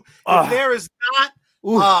 2. If there is not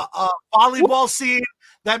a volleyball scene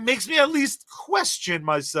that makes me at least question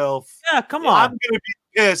myself, yeah, come on. I'm going to be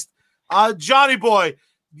pissed. Johnny boy,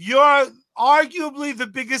 you're arguably the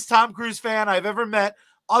biggest Tom Cruise fan I've ever met,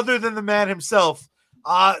 other than the man himself.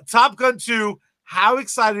 Top Gun 2. How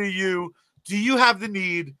excited are you? Do you have the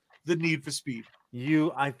need for speed?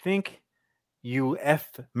 I think you F.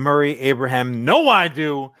 Murray Abraham. No, I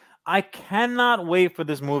do. I cannot wait for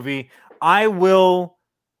this movie. I will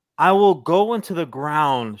go into the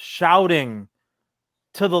ground shouting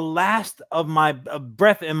to the last of my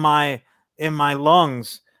breath in my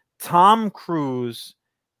lungs. Tom Cruise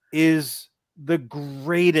is the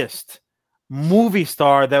greatest movie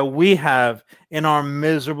star that we have in our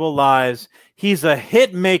miserable lives. He's a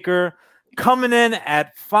hit maker coming in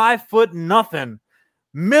at 5'0",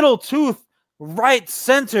 middle tooth, right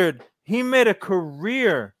centered. He made a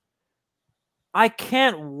career. I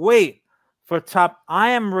can't wait for top. I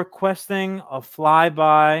am requesting a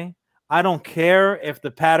flyby. I don't care if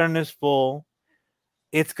the pattern is full.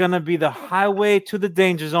 It's going to be the highway to the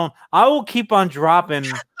danger zone. I will keep on dropping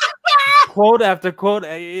quote after quote.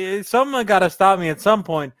 Someone got to stop me at some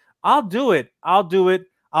point. I'll do it.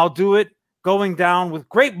 Going down with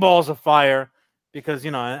great balls of fire because,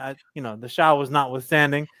 the shower was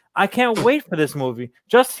notwithstanding. I can't wait for this movie.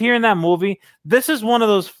 Just hearing that movie, this is one of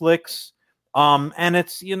those flicks. And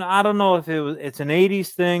it's, I don't know if it's an 80s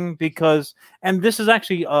thing and this is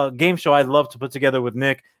actually a game show I'd love to put together with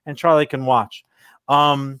Nick and Charlie can watch.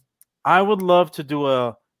 I would love to do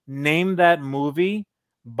a name that movie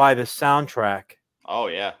by the soundtrack. Oh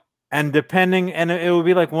yeah. And it would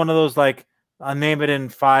be like one of those, like, name it in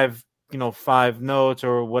five notes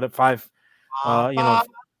or what, five, like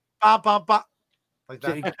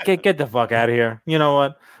that. Get the fuck out of here. You know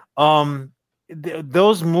what?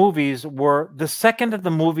 Those movies were the second that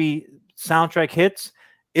the movie soundtrack hits,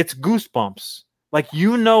 it's goosebumps. Like,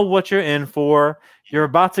 what you're in for. You're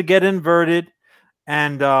about to get inverted.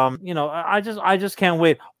 And I just can't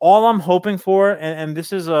wait. All I'm hoping for, and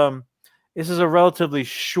this is a relatively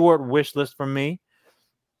short wish list for me.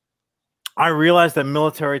 I realize that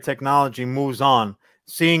military technology moves on.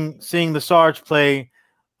 Seeing the Sarge play,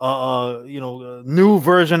 new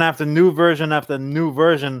version after new version after new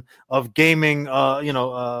version of gaming,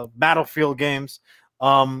 Battlefield games,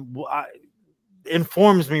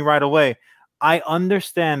 informs me right away. I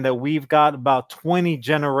understand that we've got about 20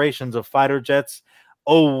 generations of fighter jets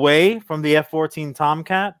away from the F-14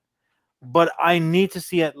 Tomcat, but I need to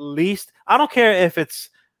see at least, I don't care if it's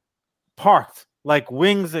parked, like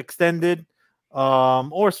wings extended,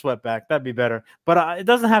 or swept back, that'd be better, but it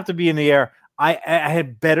doesn't have to be in the air. I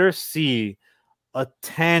had better see a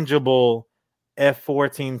tangible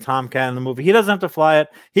F-14 Tomcat in the movie. He doesn't have to fly it.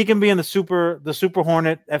 He can be in the Super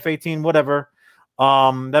Hornet, F-18, whatever.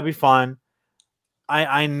 That'd be fine.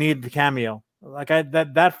 I need the cameo. Like,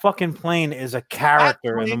 that fucking plane is a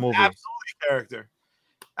character in the movie. Absolutely character.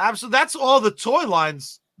 Absolutely. That's all the toy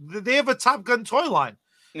lines. They have a Top Gun toy line.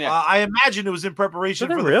 Yeah. I imagine it was in preparation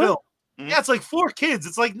for the film. Mm-hmm. Yeah, it's like 4 kids.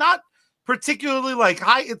 It's like not particularly like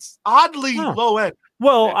high. It's oddly low end.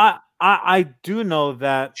 Well, yeah. I do know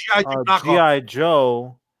that G.I.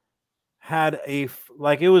 Joe had it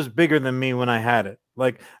was bigger than me when I had it.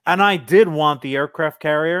 Like, and I did want the aircraft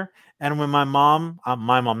carrier. And when my mom,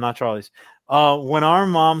 not Charlie's, when our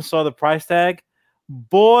mom saw the price tag,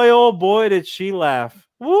 boy, oh boy, did she laugh.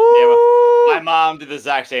 Woo! My mom did the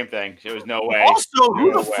exact same thing. There was no way. Also,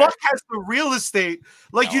 who the fuck has the real estate?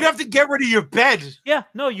 Like, you'd have to get rid of your bed. Yeah,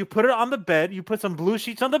 no, you put it on the bed. You put some blue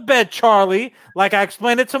sheets on the bed, Charlie. Like I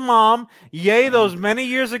explained it to Mom. Yay, those many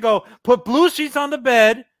years ago. Put blue sheets on the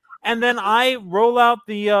bed, and then I roll out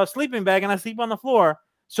the sleeping bag and I sleep on the floor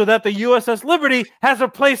so that the USS Liberty has a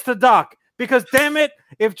place to dock. Because, damn it,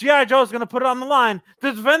 if G.I. Joe is going to put it on the line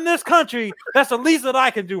to defend this country, that's the least that I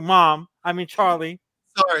can do, Mom. I mean, Charlie.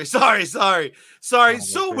 Sorry.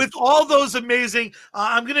 So with all those amazing,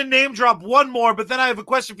 I'm going to name drop one more, but then I have a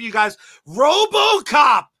question for you guys.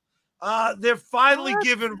 RoboCop. They're finally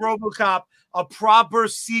giving RoboCop a proper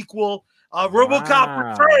sequel.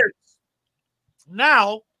 RoboCop returns.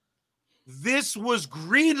 Now, this was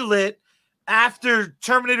greenlit after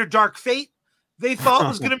Terminator Dark Fate. They thought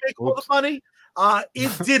was going to make all the money.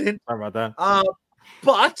 It didn't. Sorry about that.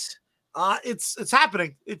 But it's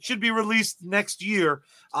happening. It should be released next year.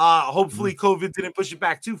 Hopefully COVID didn't push it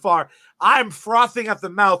back too far. I'm frothing at the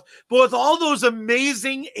mouth. But with all those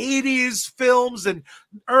amazing 80s films and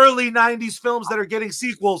early 90s films that are getting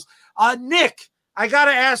sequels, Nick, I got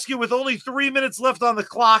to ask you, with only 3 minutes left on the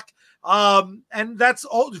clock, and that's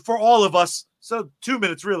all for all of us, so 2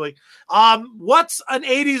 minutes really. What's an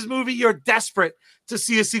 80s movie you're desperate to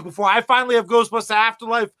see a sequel for? I finally have Ghostbusters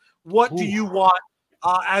Afterlife. What do you want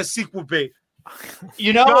as sequel bait?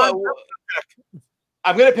 You know,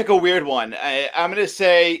 I'm going to pick a weird one. I'm going to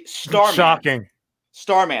say Starman. Shocking.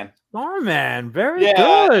 Starman. Starman, very good.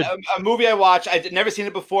 A movie I watched. I'd never seen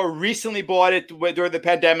it before. Recently bought it during the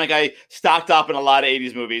pandemic. I stocked up on a lot of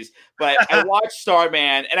 80s movies, but I watched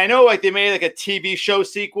Starman, and I know like they made like a TV show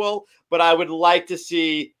sequel, but I would like to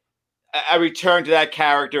see a return to that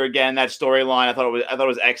character again, that storyline. I thought it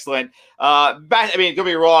was excellent. I mean, don't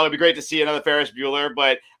be wrong. It'd be great to see another Ferris Bueller,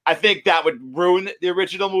 but I think that would ruin the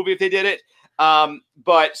original movie if they did it.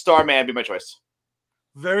 But Starman would be my choice.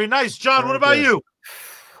 Very nice. John, what about you?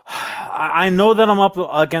 I know that I'm up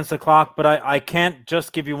against the clock, but I can't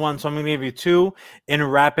just give you one, so I'm going to give you two in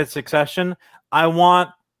rapid succession. I want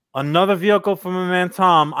another vehicle from my man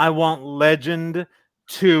Tom. I want Legend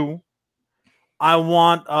 2. I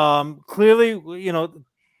want, clearly, you know,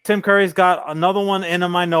 Tim Curry's got another one in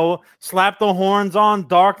him, I know. Slap the horns on,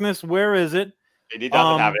 Darkness, where is it? He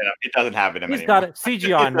doesn't have it. It doesn't have it. He's got it.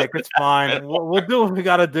 CGI, Nick. It's fine. We'll do what we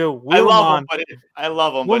got to do. I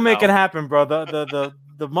love him. We'll make it happen, bro.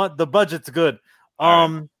 The budget's good.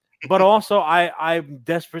 But also I'm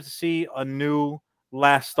desperate to see a new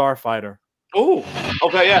Last Starfighter. Oh,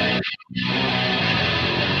 okay, yeah.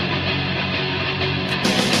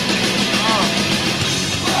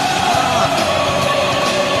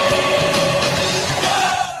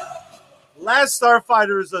 Last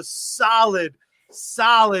Starfighter is a solid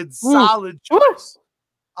choice.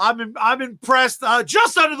 I'm impressed.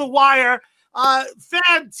 Just under the wire.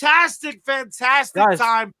 Fantastic Guys,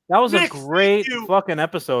 time. That was Nick, a great fucking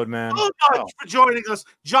episode, man. So much for joining us.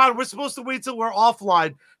 John, we're supposed to wait till we're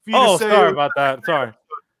offline for you to say. Sorry about that. Sorry.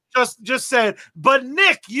 Just said. But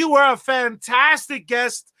Nick, you were a fantastic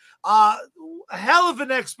guest. Hell of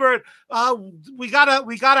an expert. We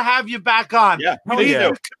gotta have you back on. Yeah,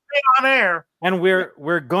 on air. And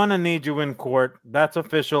we're gonna need you in court. That's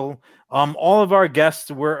official. All of our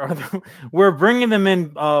guests we're bringing them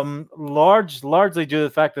in largely due to the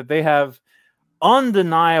fact that they have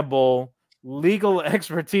undeniable legal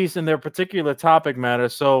expertise in their particular topic matter.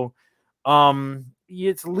 So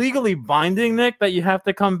it's legally binding, Nick, that you have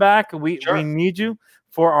to come back. We need you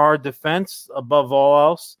for our defense above all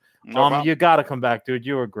else. No you got to come back, dude.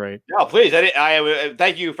 You were great. No, please. I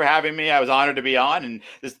thank you for having me. I was honored to be on, and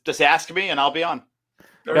just ask me, and I'll be on.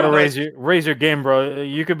 Got to raise your game, bro.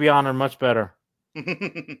 You could be honored much better.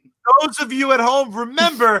 Those of you at home,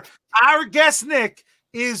 remember our guest Nick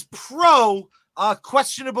is pro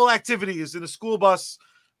questionable activities in a school bus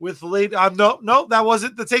with late. No, that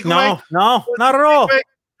wasn't the takeaway. No, not at all.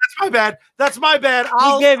 That's my bad.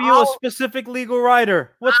 He gave you a specific legal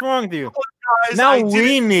rider. What's wrong with you? Now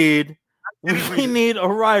we need a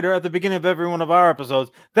writer at the beginning of every one of our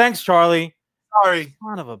episodes. Thanks, Charlie. Sorry.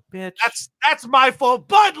 Son of a bitch. That's my fault.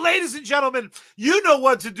 But ladies and gentlemen, you know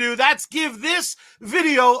what to do. That's give this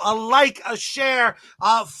video a like, a share,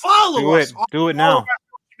 follow us. Do it now.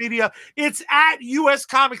 Media. It's at US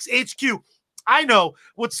Comics HQ. I know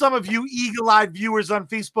what some of you eagle-eyed viewers on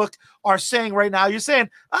Facebook are saying right now. You're saying,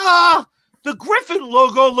 the Griffin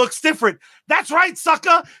logo looks different. That's right,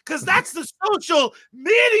 sucker, because that's the social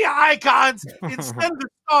media icons instead of the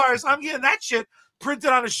stars. I'm getting that shit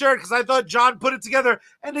printed on a shirt because I thought John put it together,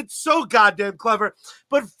 and it's so goddamn clever.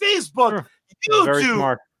 But Facebook,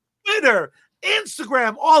 YouTube, Twitter,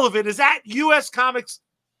 Instagram, all of it is at US Comics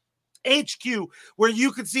HQ, where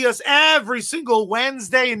you can see us every single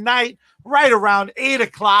Wednesday night, right around 8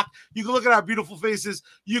 o'clock. You can look at our beautiful faces.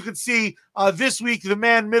 You can see this week the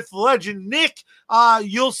man, myth, legend, Nick.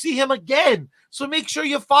 You'll see him again. So make sure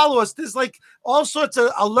you follow us. There's like all sorts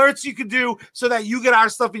of alerts you can do so that you get our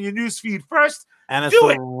stuff in your news feed first. And it's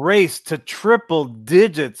a race to triple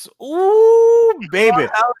digits. Ooh, baby.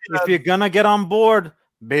 If you're going to get on board,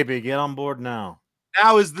 baby, get on board now.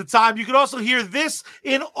 Now is the time. You can also hear this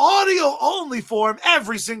in audio-only form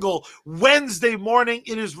every single Wednesday morning.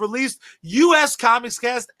 It is released U.S. Comics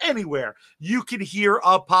Cast anywhere you can hear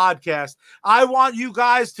a podcast. I want you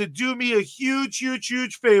guys to do me a huge, huge,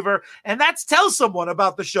 huge favor, and that's tell someone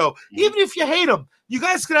about the show. Even if you hate them, you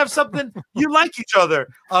guys can have something you like each other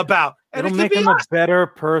about. And it'll make them a better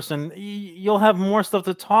person. You'll have more stuff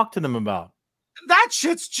to talk to them about. That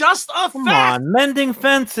shit's just a Come fact. on, mending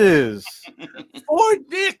fences. For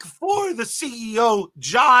Nick, for the CEO,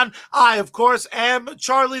 John, I, of course, am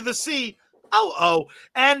Charlie the COO.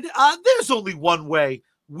 And there's only one way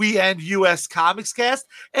we end U.S. Comics Cast,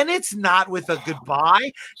 and it's not with a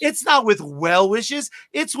goodbye. It's not with well wishes.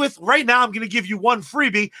 It's with, right now, I'm going to give you one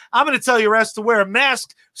freebie. I'm going to tell your ass to wear a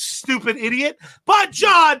mask, stupid idiot. But,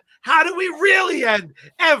 John, how do we really end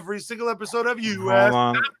every single episode of U.S.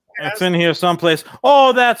 Comics Cast? It's in here someplace.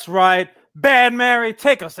 Oh, that's right. Bad Mary,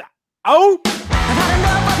 take us out. Oh! I've had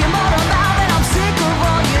enough of your motor mouth and I'm sick of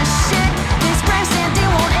all your shit. This grandstand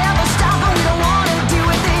deal won't ever stop and we don't want to deal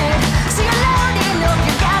with it. So you're loading up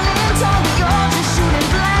your gallons on but you're just shooting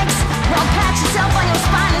blanks. Well, pat yourself on your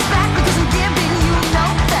spineless back because I'm giving you no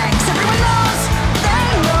thanks. Everyone knows,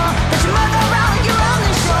 they know that you mug around like you're on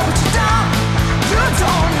this show, but you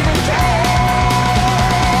don't even care.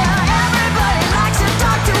 Everybody likes to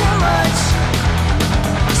talk too much.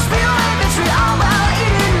 Spill inventory all while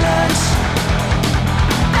eating lunch.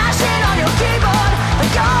 Bashing on your keyboard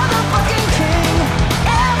like you're the fucking king.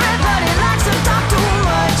 Everybody likes to talk too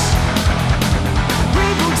much.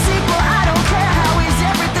 Reboot, sequel, I don't care. How is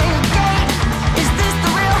everything again? Is this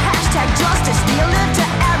the real hashtag justice? Steal it to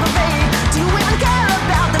aggravate? Do you even care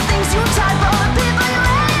about the things you type or the people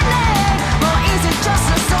you're alienating? Or is it just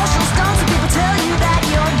a social stunt so people tell you that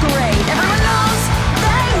you're great? Everyone knows,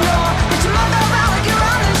 they know that you mug around like you're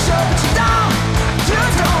on the show, but you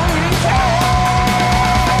don't even care.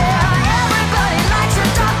 Everybody likes to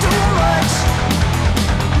talk too much.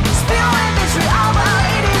 Spill inventory all while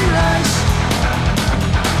eating lunch.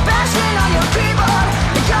 Bashing on your keyboard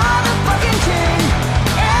like you're the fucking king.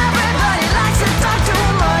 Everybody likes to talk too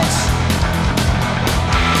much.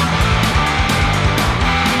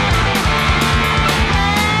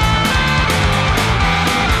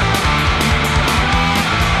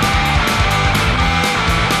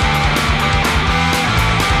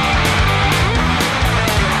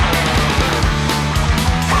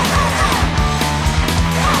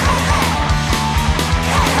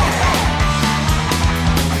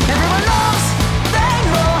 Everyone knows, they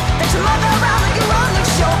know that you mug around like you're on the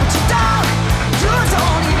show, but you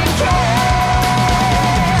don't even care.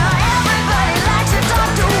 Everybody likes to talk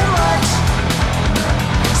too much.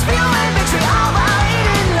 Spewing victory all while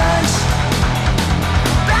eating lunch.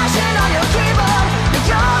 Bashing on your keyboard like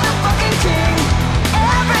you're the fucking king.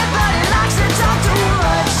 Everybody likes to talk too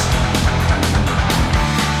much.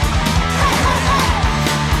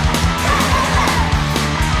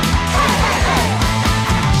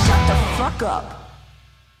 Shut the fuck up.